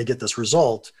 given that they get this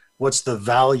result, what's the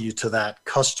value to that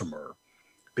customer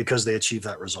because they achieve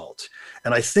that result?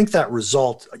 And I think that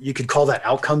result, you could call that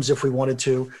outcomes if we wanted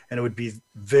to, and it would be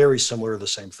very similar to the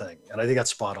same thing. And I think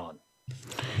that's spot on.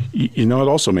 It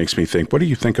also makes me think, what do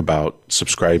you think about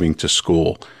subscribing to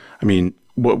school? I mean,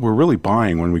 what we're really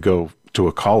buying when we go to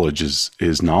a college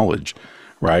is knowledge,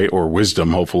 right? Or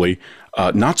wisdom, hopefully.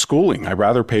 Not schooling. I'd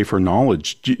rather pay for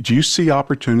knowledge. Do you see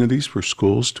opportunities for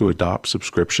schools to adopt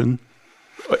subscription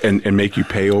and make you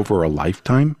pay over a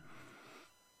lifetime?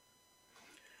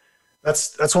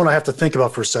 That's one I have to think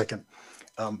about for a second.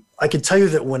 I can tell you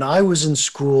that when I was in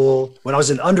school, when I was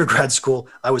in undergrad school,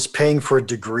 I was paying for a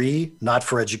degree, not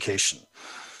for education.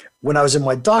 When I was in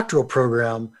my doctoral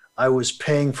program, I was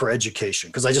paying for education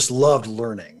because I just loved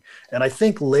learning. And I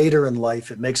think later in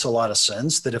life, it makes a lot of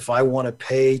sense that if I want to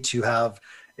pay to have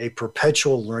a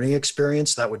perpetual learning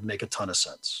experience, that would make a ton of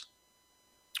sense.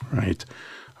 Right.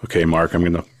 Okay, Mark, I'm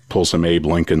going to pull some Abe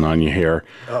Lincoln on you here.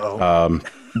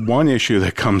 One issue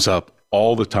that comes up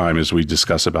all the time as we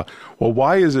discuss about, well,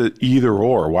 why is it either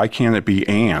or? Why can't it be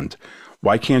and?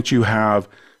 Why can't you have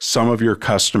some of your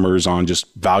customers on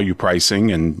just value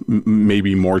pricing and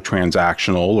maybe more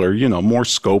transactional or, more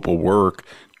scope of work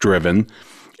driven,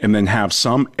 and then have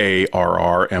some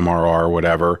ARR, MRR,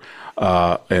 whatever,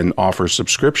 and offer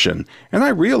subscription. And I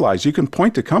realize you can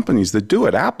point to companies that do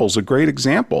it. Apple's a great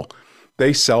example.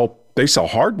 They sell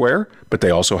hardware, but they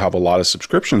also have a lot of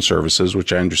subscription services,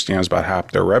 which I understand is about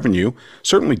half their revenue.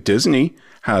 Certainly Disney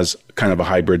has kind of a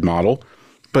hybrid model.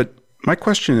 But my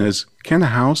question is, can a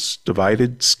house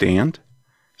divided stand?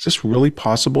 Is this really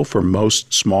possible for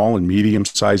most small and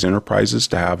medium-sized enterprises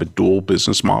to have a dual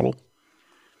business model?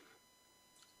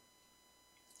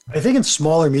 I think in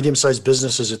small or medium-sized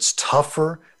businesses, it's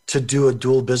tougher to do a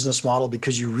dual business model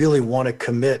because you really want to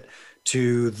commit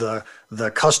to the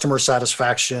customer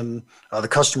satisfaction, the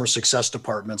customer success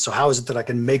department. So how is it that I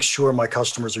can make sure my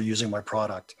customers are using my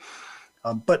product?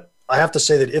 But I have to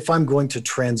say that if I'm going to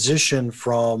transition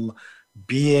from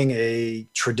being a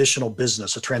traditional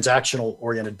business, a transactional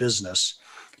oriented business,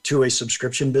 to a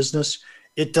subscription business,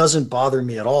 it doesn't bother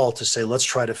me at all to say, let's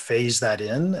try to phase that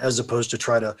in, as opposed to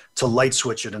try to light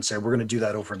switch it and say, we're going to do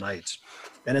that overnight.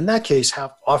 And in that case,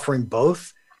 offering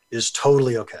both is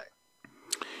totally okay.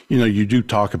 You do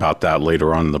talk about that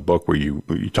later on in the book, where you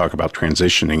talk about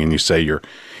transitioning, and you say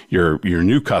your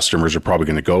new customers are probably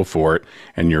going to go for it,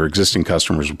 and your existing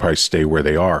customers will probably stay where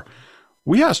they are.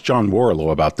 We asked John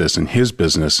Warlow about this in his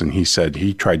business, and he said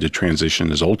he tried to transition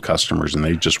his old customers, and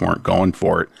they just weren't going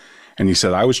for it. And he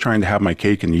said, I was trying to have my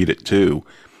cake and eat it too.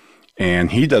 And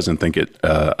he doesn't think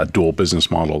a dual business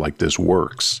model like this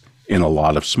works in a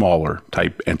lot of smaller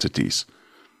type entities.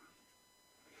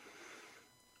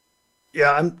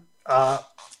 Yeah,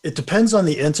 it depends on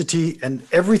the entity, and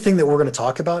everything that we're going to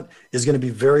talk about is going to be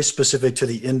very specific to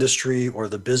the industry or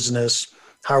the business.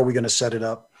 How are we going to set it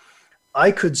up?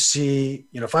 I could see,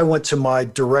 if I went to my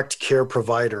direct care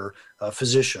provider,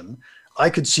 physician, I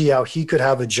could see how he could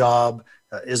have a job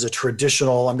as a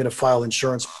traditional, I'm going to file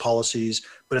insurance policies,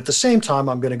 but at the same time,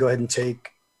 I'm going to go ahead and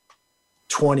take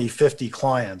 20, 50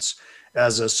 clients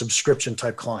as a subscription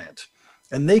type client.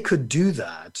 And they could do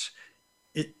that.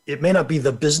 It may not be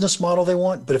the business model they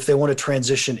want, but if they want to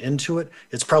transition into it,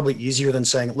 it's probably easier than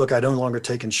saying, look, I no longer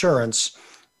take insurance.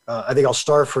 I think I'll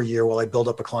starve for a year while I build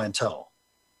up a clientele.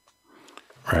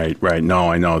 Right.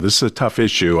 No, I know. This is a tough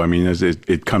issue. I mean,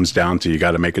 it comes down to you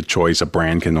got to make a choice. A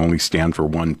brand can only stand for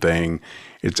one thing.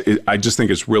 I just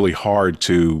think it's really hard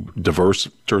to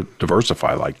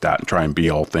diversify like that and try and be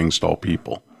all things to all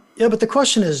people. Yeah, but the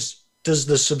question is, does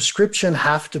the subscription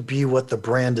have to be what the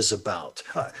brand is about?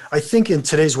 I think in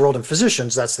today's world in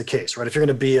physicians, that's the case, right? If you're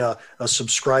going to be a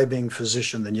subscribing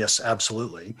physician, then yes,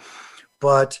 absolutely.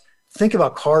 But think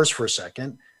about cars for a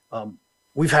second.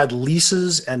 We've had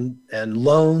leases and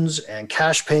loans and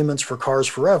cash payments for cars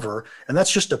forever, and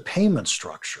that's just a payment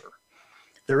structure.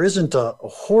 There isn't a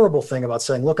horrible thing about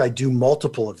saying, look, I do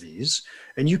multiple of these,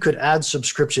 and you could add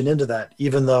subscription into that,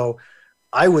 even though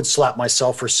I would slap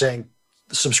myself for saying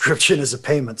subscription is a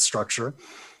payment structure.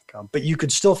 But you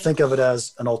could still think of it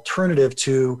as an alternative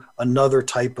to another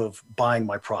type of buying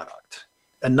my product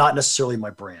and not necessarily my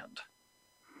brand.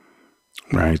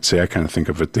 Right. See, I kind of think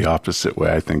of it the opposite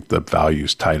way. I think the value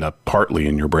is tied up partly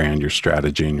in your brand, your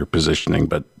strategy, and your positioning,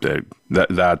 but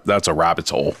that's a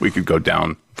rabbit's hole we could go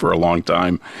down for a long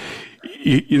time.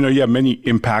 You have many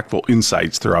impactful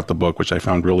insights throughout the book, which I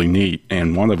found really neat.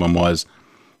 And one of them was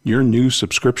your new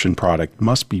subscription product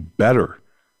must be better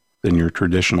than your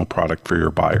traditional product for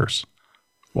your buyers.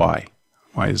 Why?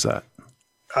 Why is that?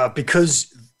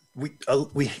 Because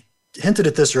we hinted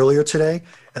at this earlier today,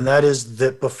 and that is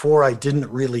that before I didn't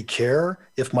really care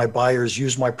if my buyers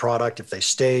used my product, if they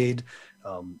stayed,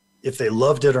 if they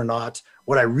loved it or not.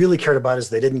 What I really cared about is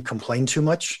they didn't complain too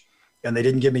much and they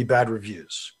didn't give me bad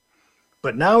reviews.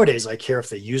 But nowadays I care if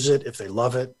they use it, if they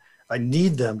love it. I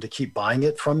need them to keep buying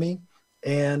it from me.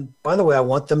 And by the way, I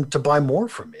want them to buy more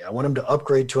from me. I want them to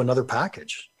upgrade to another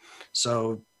package.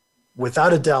 So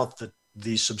without a doubt,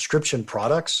 the subscription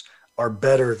products are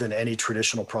better than any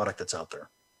traditional product that's out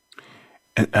there.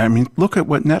 And I mean, look at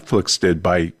what Netflix did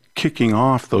by kicking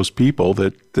off those people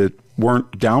that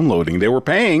weren't downloading. They were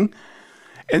paying.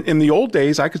 And in the old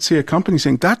days, I could see a company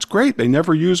saying, that's great. They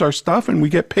never use our stuff and we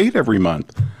get paid every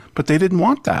month. But they didn't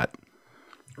want that.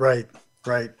 Right.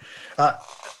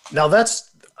 Now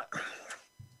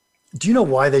do you know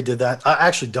why they did that? I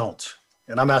actually don't.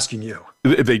 And I'm asking you.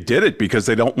 They did it because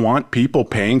they don't want people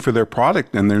paying for their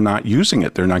product and they're not using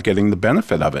it. They're not getting the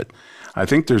benefit of it. I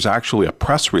think there's actually a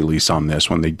press release on this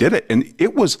when they did it. And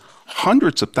it was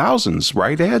hundreds of thousands,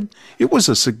 right, Ed? It was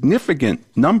a significant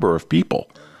number of people,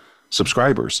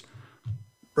 subscribers.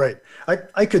 Right.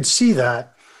 I could see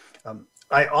that.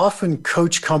 I often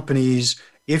coach companies,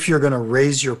 if you're going to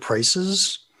raise your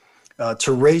prices,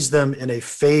 to raise them in a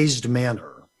phased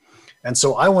manner. And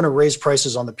so I want to raise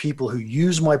prices on the people who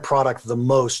use my product the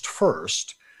most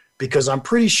first, because I'm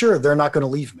pretty sure they're not going to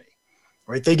leave me,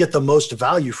 right? They get the most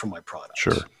value from my product.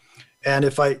 Sure. And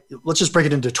let's just break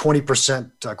it into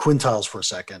 20% quintiles for a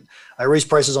second. I raise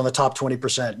prices on the top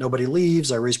 20%, nobody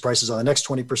leaves. I raise prices on the next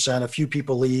 20%, a few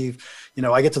people leave.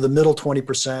 I get to the middle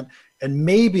 20%, and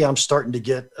maybe I'm starting to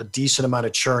get a decent amount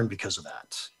of churn because of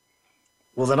that.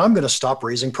 Well, then I'm going to stop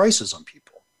raising prices on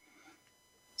people.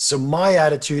 So my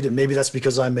attitude, and maybe that's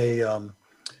because I'm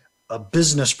a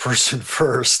business person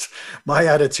first, my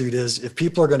attitude is, if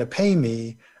people are going to pay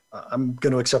me, I'm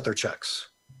going to accept their checks.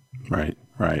 Right.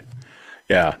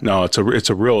 Yeah, no, it's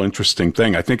a real interesting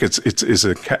thing. I think it's as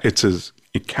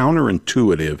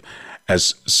counterintuitive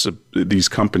as these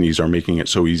companies are making it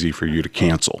so easy for you to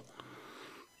cancel,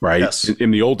 right? Yes.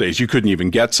 In the old days, you couldn't even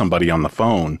get somebody on the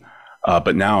phone,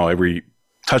 but now every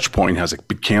touch point has a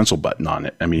big cancel button on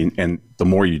it. I mean, and the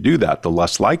more you do that, the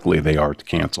less likely they are to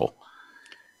cancel.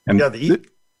 And go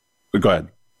ahead.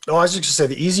 Oh, I was just going to say,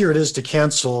 the easier it is to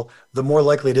cancel, the more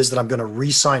likely it is that I'm going to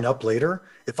re-sign up later.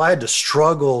 If I had to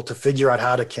struggle to figure out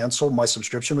how to cancel my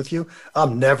subscription with you,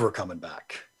 I'm never coming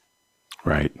back.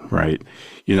 Right.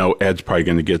 Ed's probably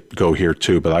going to go here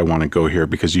too, but I want to go here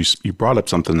because you brought up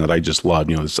something that I just love.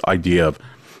 This idea of,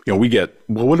 we get,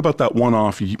 well, what about that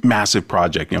one-off massive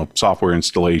project, software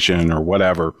installation or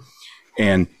whatever?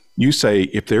 And you say,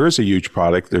 if there is a huge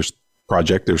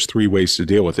there's three ways to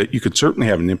deal with it. You could certainly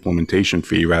have an implementation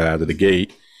fee right out of the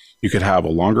gate. You could have a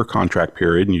longer contract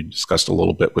period, and you discussed a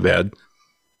little bit with Ed.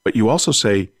 But you also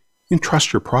say, you can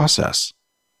trust your process.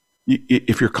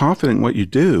 If you're confident in what you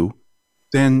do,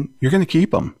 then you're going to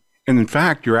keep them. And in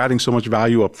fact, you're adding so much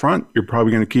value up front, you're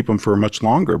probably going to keep them for much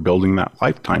longer, building that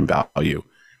lifetime value.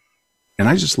 And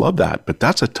I just love that. But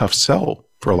that's a tough sell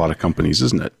for a lot of companies,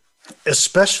 isn't it?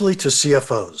 Especially to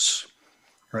CFOs.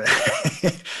 Right.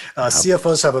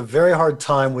 CFOs have a very hard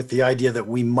time with the idea that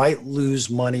we might lose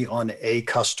money on a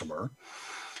customer.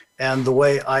 And the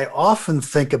way I often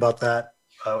think about that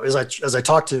as I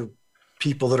talk to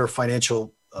people that are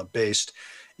financial based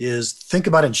is think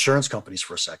about insurance companies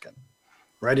for a second,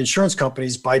 right? Insurance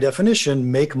companies, by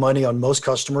definition, make money on most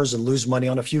customers and lose money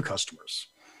on a few customers.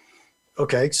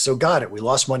 Okay, so got it. We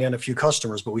lost money on a few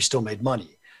customers, but we still made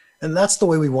money. And that's the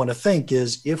way we want to think,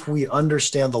 is if we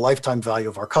understand the lifetime value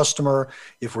of our customer,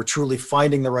 if we're truly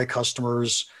finding the right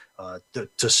customers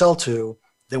to sell to,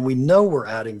 then we know we're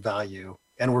adding value,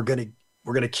 and we're going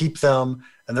to keep them,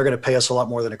 and they're going to pay us a lot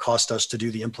more than it cost us to do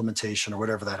the implementation or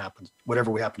whatever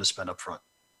we happen to spend up front.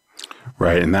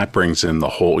 Right. And that brings in the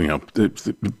whole,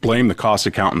 blame the cost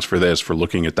accountants for this, for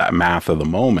looking at that math of the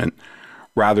moment,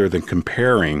 rather than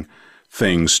comparing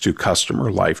things to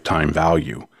customer lifetime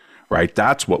value. Right?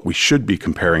 That's what we should be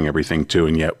comparing everything to.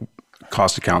 And yet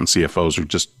cost accountants, CFOs are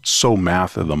just so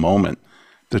math of the moment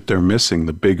that they're missing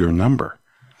the bigger number.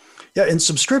 Yeah. In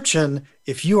subscription,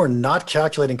 if you are not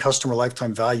calculating customer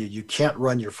lifetime value, you can't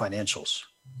run your financials.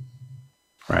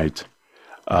 Right.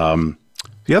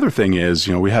 The other thing is,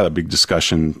 we had a big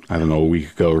discussion, a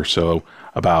week ago or so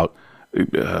about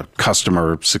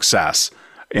customer success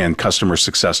and customer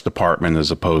success department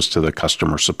as opposed to the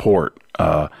customer support.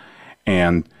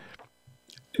 And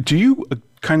do you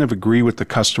kind of agree with the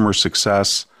customer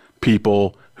success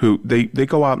people who they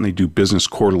go out and they do business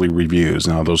quarterly reviews?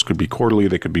 Now, those could be quarterly,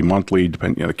 they could be monthly,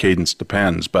 depending, the cadence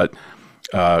depends. But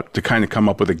to kind of come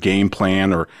up with a game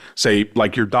plan, or say,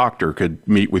 like your doctor could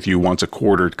meet with you once a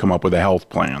quarter to come up with a health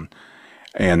plan,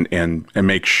 and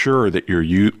make sure that you're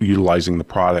utilizing the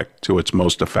product to its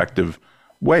most effective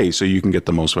way, so you can get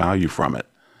the most value from it.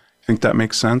 Think that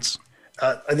makes sense?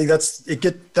 I think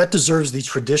that deserves the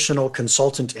traditional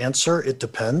consultant answer. It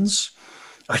depends.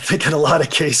 I think in a lot of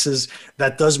cases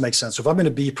that does make sense. So if I'm going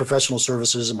to be professional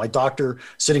services and my doctor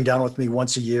sitting down with me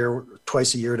once a year,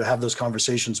 twice a year to have those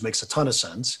conversations makes a ton of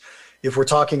sense. If we're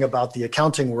talking about the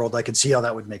accounting world, I could see how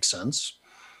that would make sense.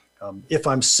 If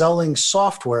I'm selling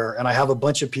software and I have a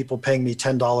bunch of people paying me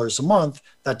 $10 a month,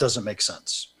 that doesn't make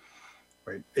sense.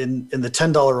 Right? In the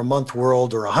 $10 a month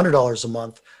world or $100 a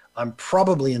month, I'm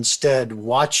probably instead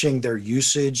watching their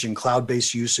usage and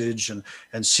cloud-based usage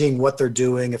and seeing what they're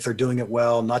doing, if they're doing it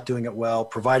well, not doing it well,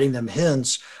 providing them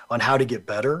hints on how to get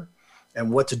better and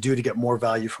what to do to get more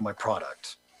value from my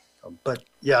product. But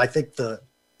yeah, I think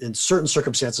in certain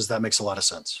circumstances, that makes a lot of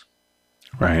sense.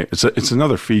 Right. It's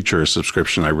another feature of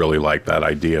subscription. I really like that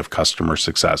idea of customer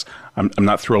success. I'm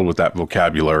not thrilled with that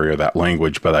vocabulary or that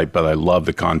language, but I love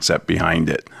the concept behind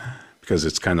it, because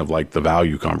it's kind of like the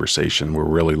value conversation. We're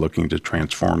really looking to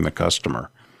transform the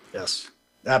customer. Yes.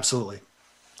 Absolutely.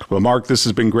 Well, Mark, this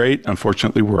has been great.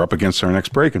 Unfortunately, we're up against our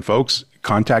next break. And folks,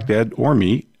 contact Ed or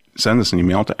me. Send us an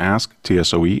email to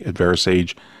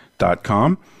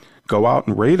asktsoe@verisage.com. Go out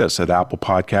and rate us at Apple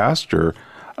Podcast, or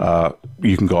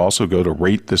you can also go to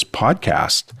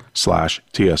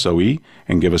ratethispodcast.com/TSOE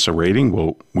and give us a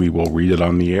rating. We will read it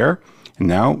on the air. And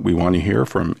now we want to hear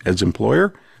from Ed's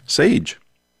employer, Sage.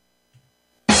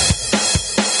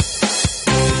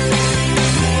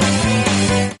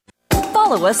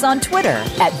 Follow us on Twitter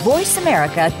at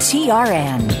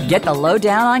VoiceAmericaTRN. Get the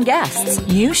lowdown on guests,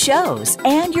 new shows,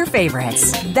 and your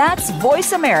favorites. That's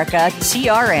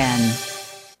VoiceAmericaTRN.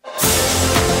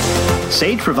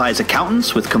 Sage provides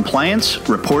accountants with compliance,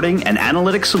 reporting, and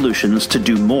analytic solutions to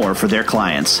do more for their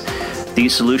clients.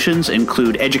 These solutions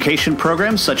include education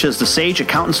programs such as the Sage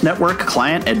Accountants Network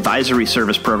Client Advisory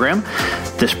Service Program.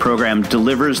 This program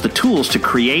delivers the tools to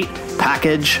create,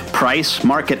 package, price,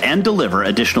 market, and deliver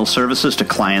additional services to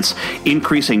clients,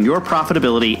 increasing your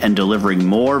profitability and delivering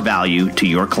more value to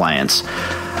your clients.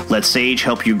 Let Sage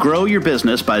help you grow your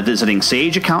business by visiting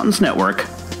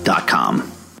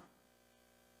sageaccountantsnetwork.com.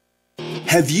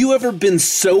 Have you ever been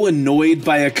so annoyed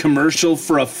by a commercial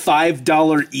for a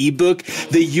 $5 ebook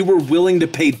that you were willing to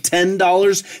pay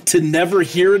 $10 to never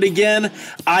hear it again?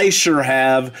 I sure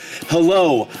have.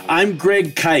 Hello, I'm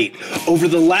Greg Kite. Over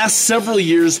the last several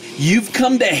years, you've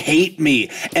come to hate me,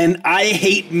 and I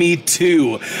hate me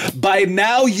too. By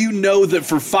now, you know that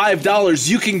for $5,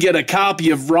 you can get a copy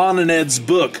of Ron and Ed's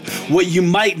book. What you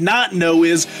might not know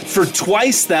is for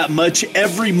twice that much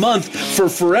every month for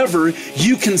forever,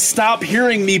 you can stop hearing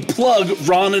me plug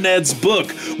Ron and Ed's book,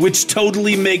 which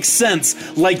totally makes sense,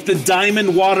 like the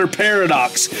Diamond Water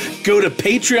Paradox. Go to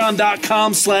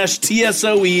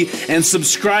patreon.com/TSOE and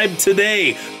subscribe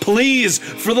today. Please,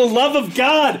 for the love of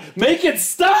God, make it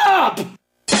stop!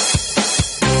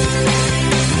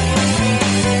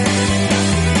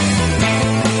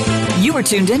 You were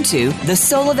tuned into The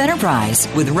Soul of Enterprise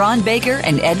with Ron Baker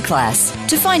and Ed Kless.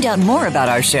 To find out more about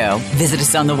our show, visit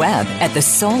us on the web at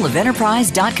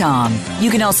thesoulofenterprise.com.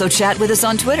 You can also chat with us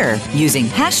on Twitter using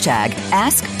hashtag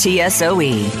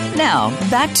AskTSOE. Now,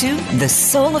 back to The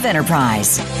Soul of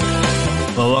Enterprise.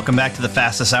 Well, welcome back to the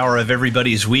fastest hour of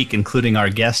everybody's week, including our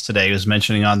guest today, who was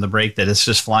mentioning on the break that it's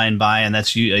just flying by, and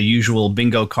that's a usual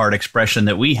bingo card expression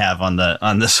that we have on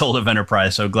the Soul of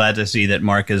Enterprise. So glad to see that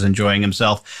Mark is enjoying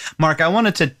himself. Mark, I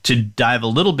wanted to dive a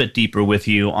little bit deeper with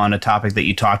you on a topic that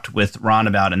you talked with Ron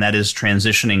about, and that is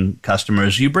transitioning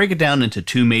customers. You break it down into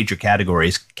two major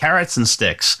categories: carrots and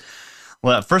sticks.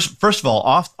 Well, first of all,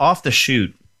 off the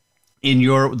chute, in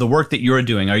the work that you're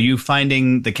doing, are you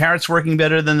finding the carrots working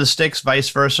better than the sticks,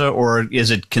 vice versa, or is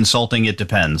it consulting? It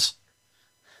depends.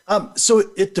 So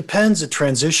it depends. It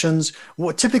transitions.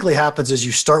 What typically happens is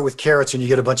you start with carrots and you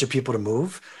get a bunch of people to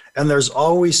move, and there's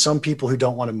always some people who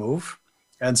don't want to move,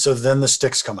 and so then the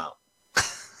sticks come out.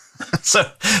 So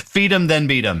feed them, then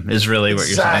beat them is really what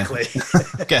you're saying.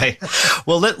 Exactly. Okay.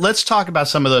 Well, let's talk about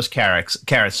some of those carrots.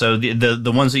 So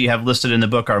the ones that you have listed in the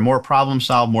book are more problem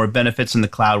solve, more benefits in the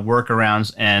cloud,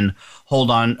 workarounds, and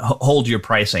hold your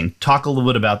pricing. Talk a little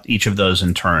bit about each of those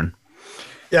in turn.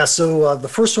 Yeah. So the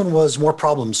first one was more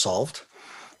problem solved.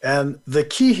 And the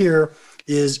key here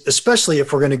is, especially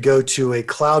if we're going to go to a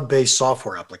cloud-based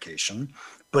software application,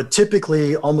 but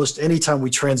typically almost anytime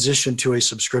we transition to a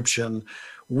subscription,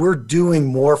 we're doing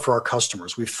more for our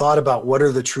customers. We've thought about what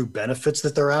are the true benefits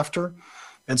that they're after.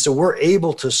 And so we're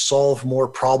able to solve more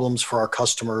problems for our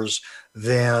customers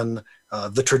than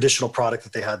the traditional product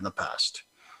that they had in the past.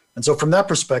 And so from that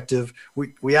perspective,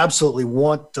 we absolutely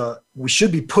we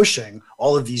should be pushing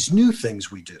all of these new things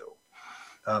we do.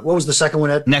 What was the second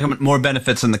one, Ed? More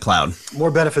benefits in the cloud. More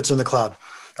benefits in the cloud.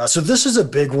 So this is a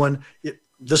big one.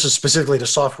 This is specifically to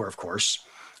software, of course.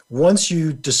 Once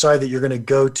you decide that you're going to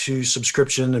go to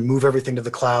subscription and move everything to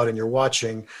the cloud and you're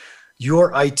watching,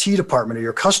 your IT department or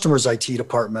your customer's IT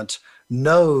department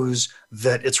knows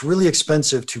that it's really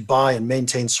expensive to buy and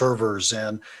maintain servers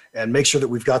and make sure that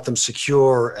we've got them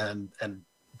secure and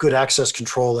good access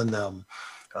control in them,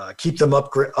 keep them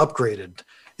upgraded.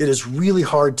 It is really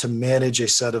hard to manage a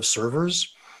set of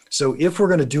servers. So if we're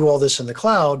going to do all this in the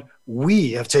cloud,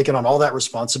 we have taken on all that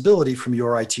responsibility from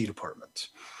your IT department.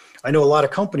 I know a lot of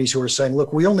companies who are saying,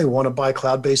 look, we only want to buy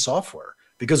cloud-based software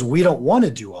because we don't want to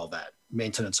do all that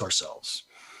maintenance ourselves.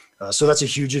 So that's a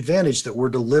huge advantage that we're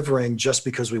delivering just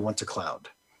because we went to cloud.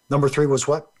 Number 3 was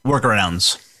what?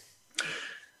 Workarounds.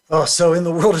 So in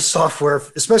the world of software,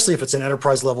 especially if it's an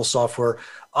enterprise level software,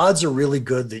 odds are really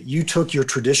good that you took your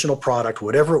traditional product,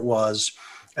 whatever it was,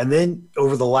 and then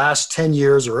over the last 10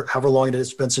 years or however long it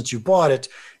has been since you bought it,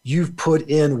 you've put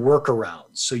in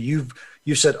workarounds. So you've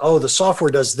You said, oh, the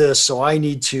software does this, so I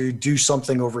need to do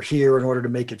something over here in order to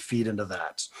make it feed into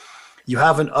that. You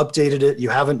haven't updated it. You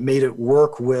haven't made it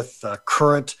work with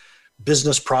current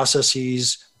business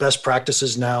processes, best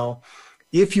practices now.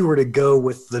 If you were to go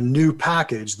with the new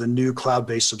package, the new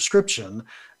cloud-based subscription,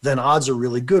 then odds are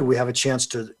really good we have a chance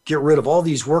to get rid of all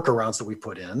these workarounds that we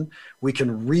put in. We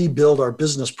can rebuild our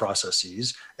business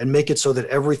processes and make it so that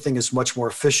everything is much more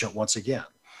efficient once again,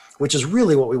 which is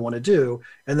really what we want to do.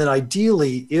 And then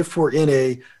ideally, if we're in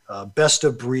a best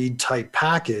of breed type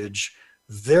package,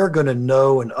 they're going to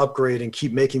know and upgrade and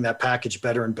keep making that package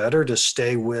better and better to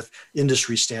stay with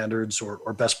industry standards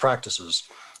or best practices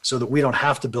so that we don't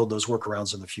have to build those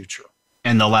workarounds in the future.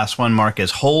 And the last one, Mark, is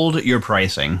hold your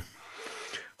pricing.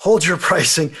 Hold your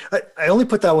pricing. I only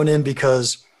put that one in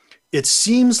because it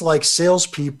seems like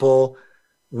salespeople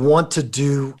want to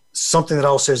do something that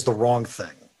I'll say is the wrong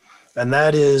thing. And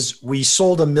that is, we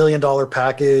sold $1 million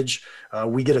package.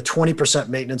 We get a 20%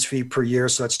 maintenance fee per year.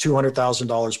 So that's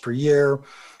 $200,000 per year.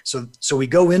 So we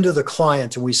go into the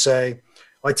client and we say,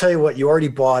 well, I tell you what, you already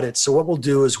bought it. So what we'll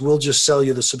do is we'll just sell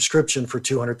you the subscription for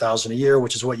 $200,000 a year,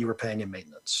 which is what you were paying in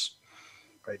maintenance.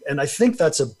 Right? And I think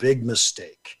that's a big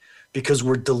mistake, because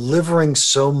we're delivering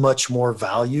so much more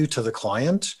value to the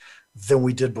client than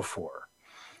we did before.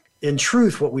 In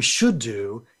truth, what we should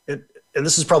do, and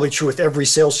this is probably true with every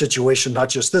sales situation, not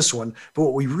just this one, but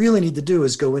what we really need to do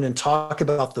is go in and talk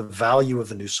about the value of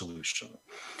the new solution.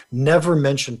 Never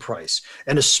mention price,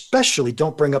 and especially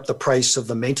don't bring up the price of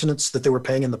the maintenance that they were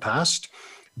paying in the past.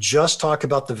 Just talk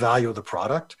about the value of the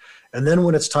product. And then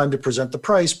when it's time to present the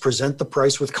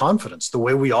price with confidence, the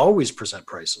way we always present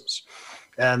prices.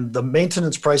 And the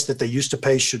maintenance price that they used to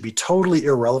pay should be totally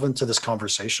irrelevant to this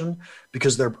conversation,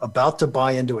 because they're about to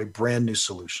buy into a brand new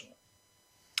solution.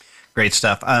 Great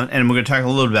stuff. And we're going to talk a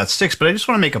little bit about sticks, but I just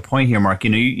want to make a point here, Mark.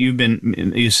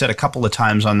 You said a couple of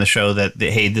times on the show that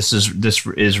hey, this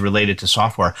is related to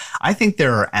software. I think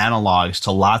there are analogs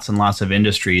to lots and lots of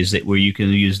industries where you can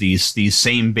use these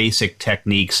same basic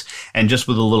techniques and just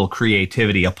with a little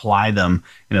creativity apply them,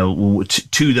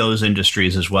 to those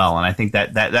industries as well. And I think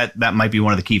that might be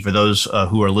one of the key for those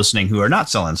who are listening who are not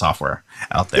selling software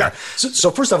out there. Yeah.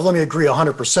 So first off, let me agree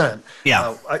 100%.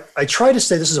 Yeah. I try to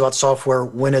say this is about software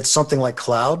when it's something like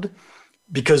cloud,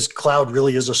 because cloud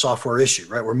really is a software issue,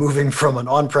 right? We're moving from an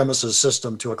on-premises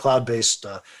system to a cloud-based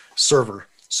server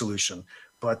solution.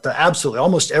 But absolutely,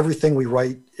 almost everything we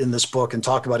write in this book and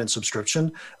talk about in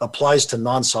subscription applies to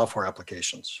non-software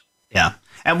applications. Yeah.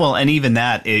 And even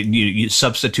that, you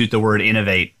substitute the word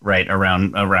innovate right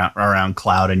around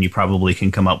cloud, and you probably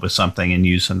can come up with something and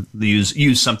use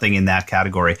something in that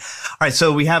category. All right,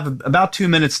 so we have about 2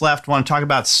 minutes left. I want to talk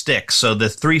about sticks. So the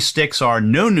 3 sticks are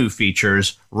no new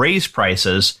features, raise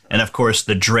prices, and of course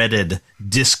the dreaded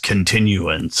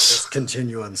discontinuance.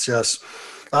 Discontinuance, yes.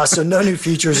 So no new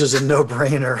features is a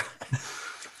no-brainer.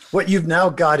 What you've now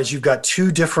got is you've got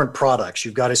 2 different products.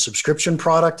 You've got a subscription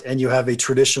product and you have a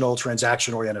traditional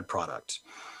transaction-oriented product.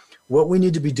 What we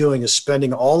need to be doing is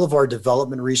spending all of our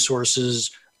development resources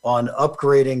on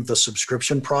upgrading the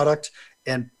subscription product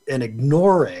and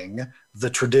ignoring the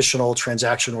traditional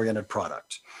transaction-oriented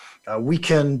product. We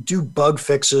can do bug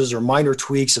fixes or minor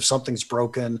tweaks if something's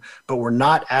broken, but we're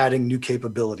not adding new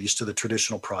capabilities to the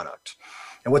traditional product.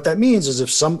 And what that means is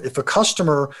if a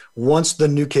customer wants the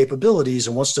new capabilities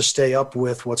and wants to stay up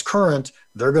with what's current,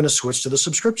 they're going to switch to the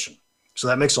subscription. So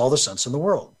that makes all the sense in the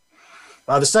world.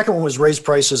 The second one was raise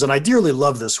prices, and I dearly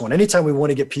love this one. Anytime we want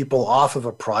to get people off of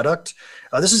a product,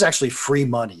 this is actually free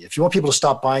money. If you want people to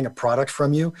stop buying a product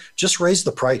from you, just raise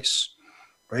the price,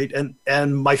 right?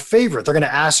 And my favorite, they're going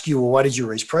to ask you, well, why did you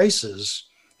raise prices?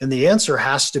 And the answer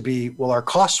has to be, well, our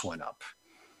costs went up.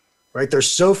 Right?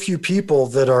 There's so few people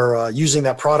that are using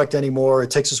that product anymore. It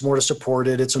takes us more to support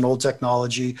it. It's an old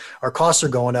technology. Our costs are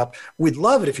going up. We'd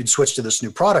love it if you'd switch to this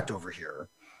new product over here,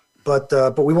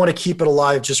 but we want to keep it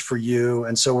alive just for you,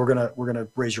 and so we're gonna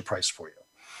raise your price for you.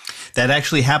 That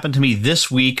actually happened to me this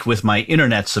week with my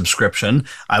internet subscription.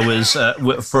 I was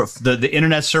for the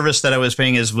internet service that I was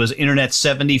paying was Internet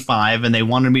 75, and they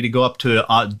wanted me to go up to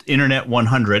Internet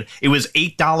 100. It was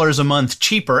 $8 a month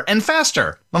cheaper and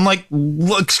faster. I'm like,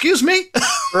 well, excuse me?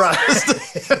 Right.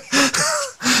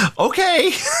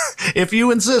 Okay, if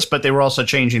you insist. But they were also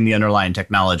changing the underlying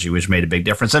technology, which made a big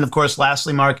difference. And of course,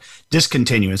 lastly, Mark,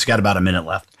 discontinuance. Got about a minute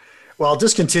left. Well,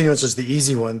 discontinuance is the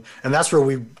easy one, and that's where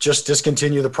we just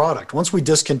discontinue the product. Once we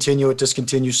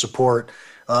discontinue support,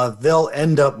 they'll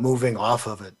end up moving off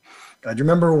of it. Do you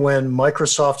remember when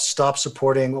Microsoft stopped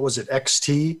supporting, what was it,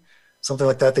 XT? Something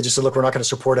like that. They just said, look, we're not going to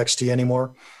support XT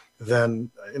anymore.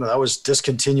 Then, that was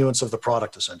discontinuance of the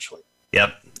product, essentially.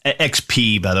 Yep.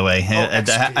 XP, by the way.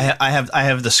 I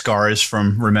have the scars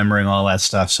from remembering all that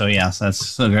stuff. So yeah, that's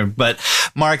so good. But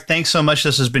Mark, thanks so much.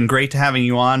 This has been great having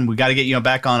you on. We got to get you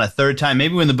back on a third time.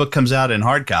 Maybe when the book comes out in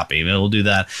hard copy, we'll do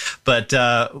that. But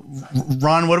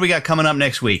Ron, what do we got coming up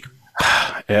next week?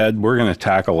 Ed, we're going to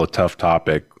tackle a tough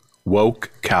topic: woke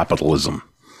capitalism.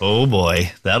 Oh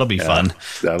boy, that'll be fun.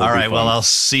 All right, fun. Well, I'll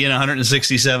see you in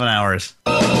 167 hours.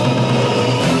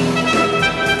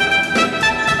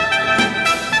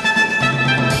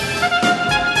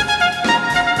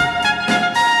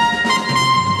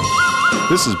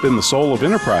 This has been The Soul of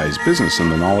Enterprise, Business in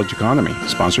the Knowledge Economy,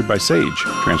 sponsored by Sage,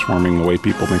 transforming the way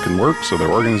people think and work so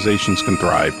their organizations can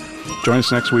thrive. Join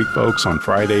us next week, folks, on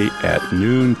Friday at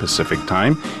noon Pacific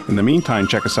time. In the meantime,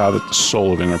 check us out at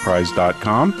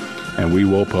thesoulofenterprise.com, and we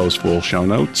will post full show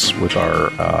notes with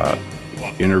our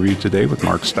interview today with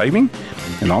Mark Stiving.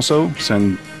 And also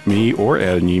send me or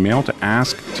Ed an email to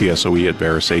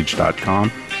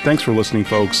asktsoe@verasage.com. Thanks for listening,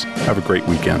 folks. Have a great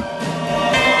weekend.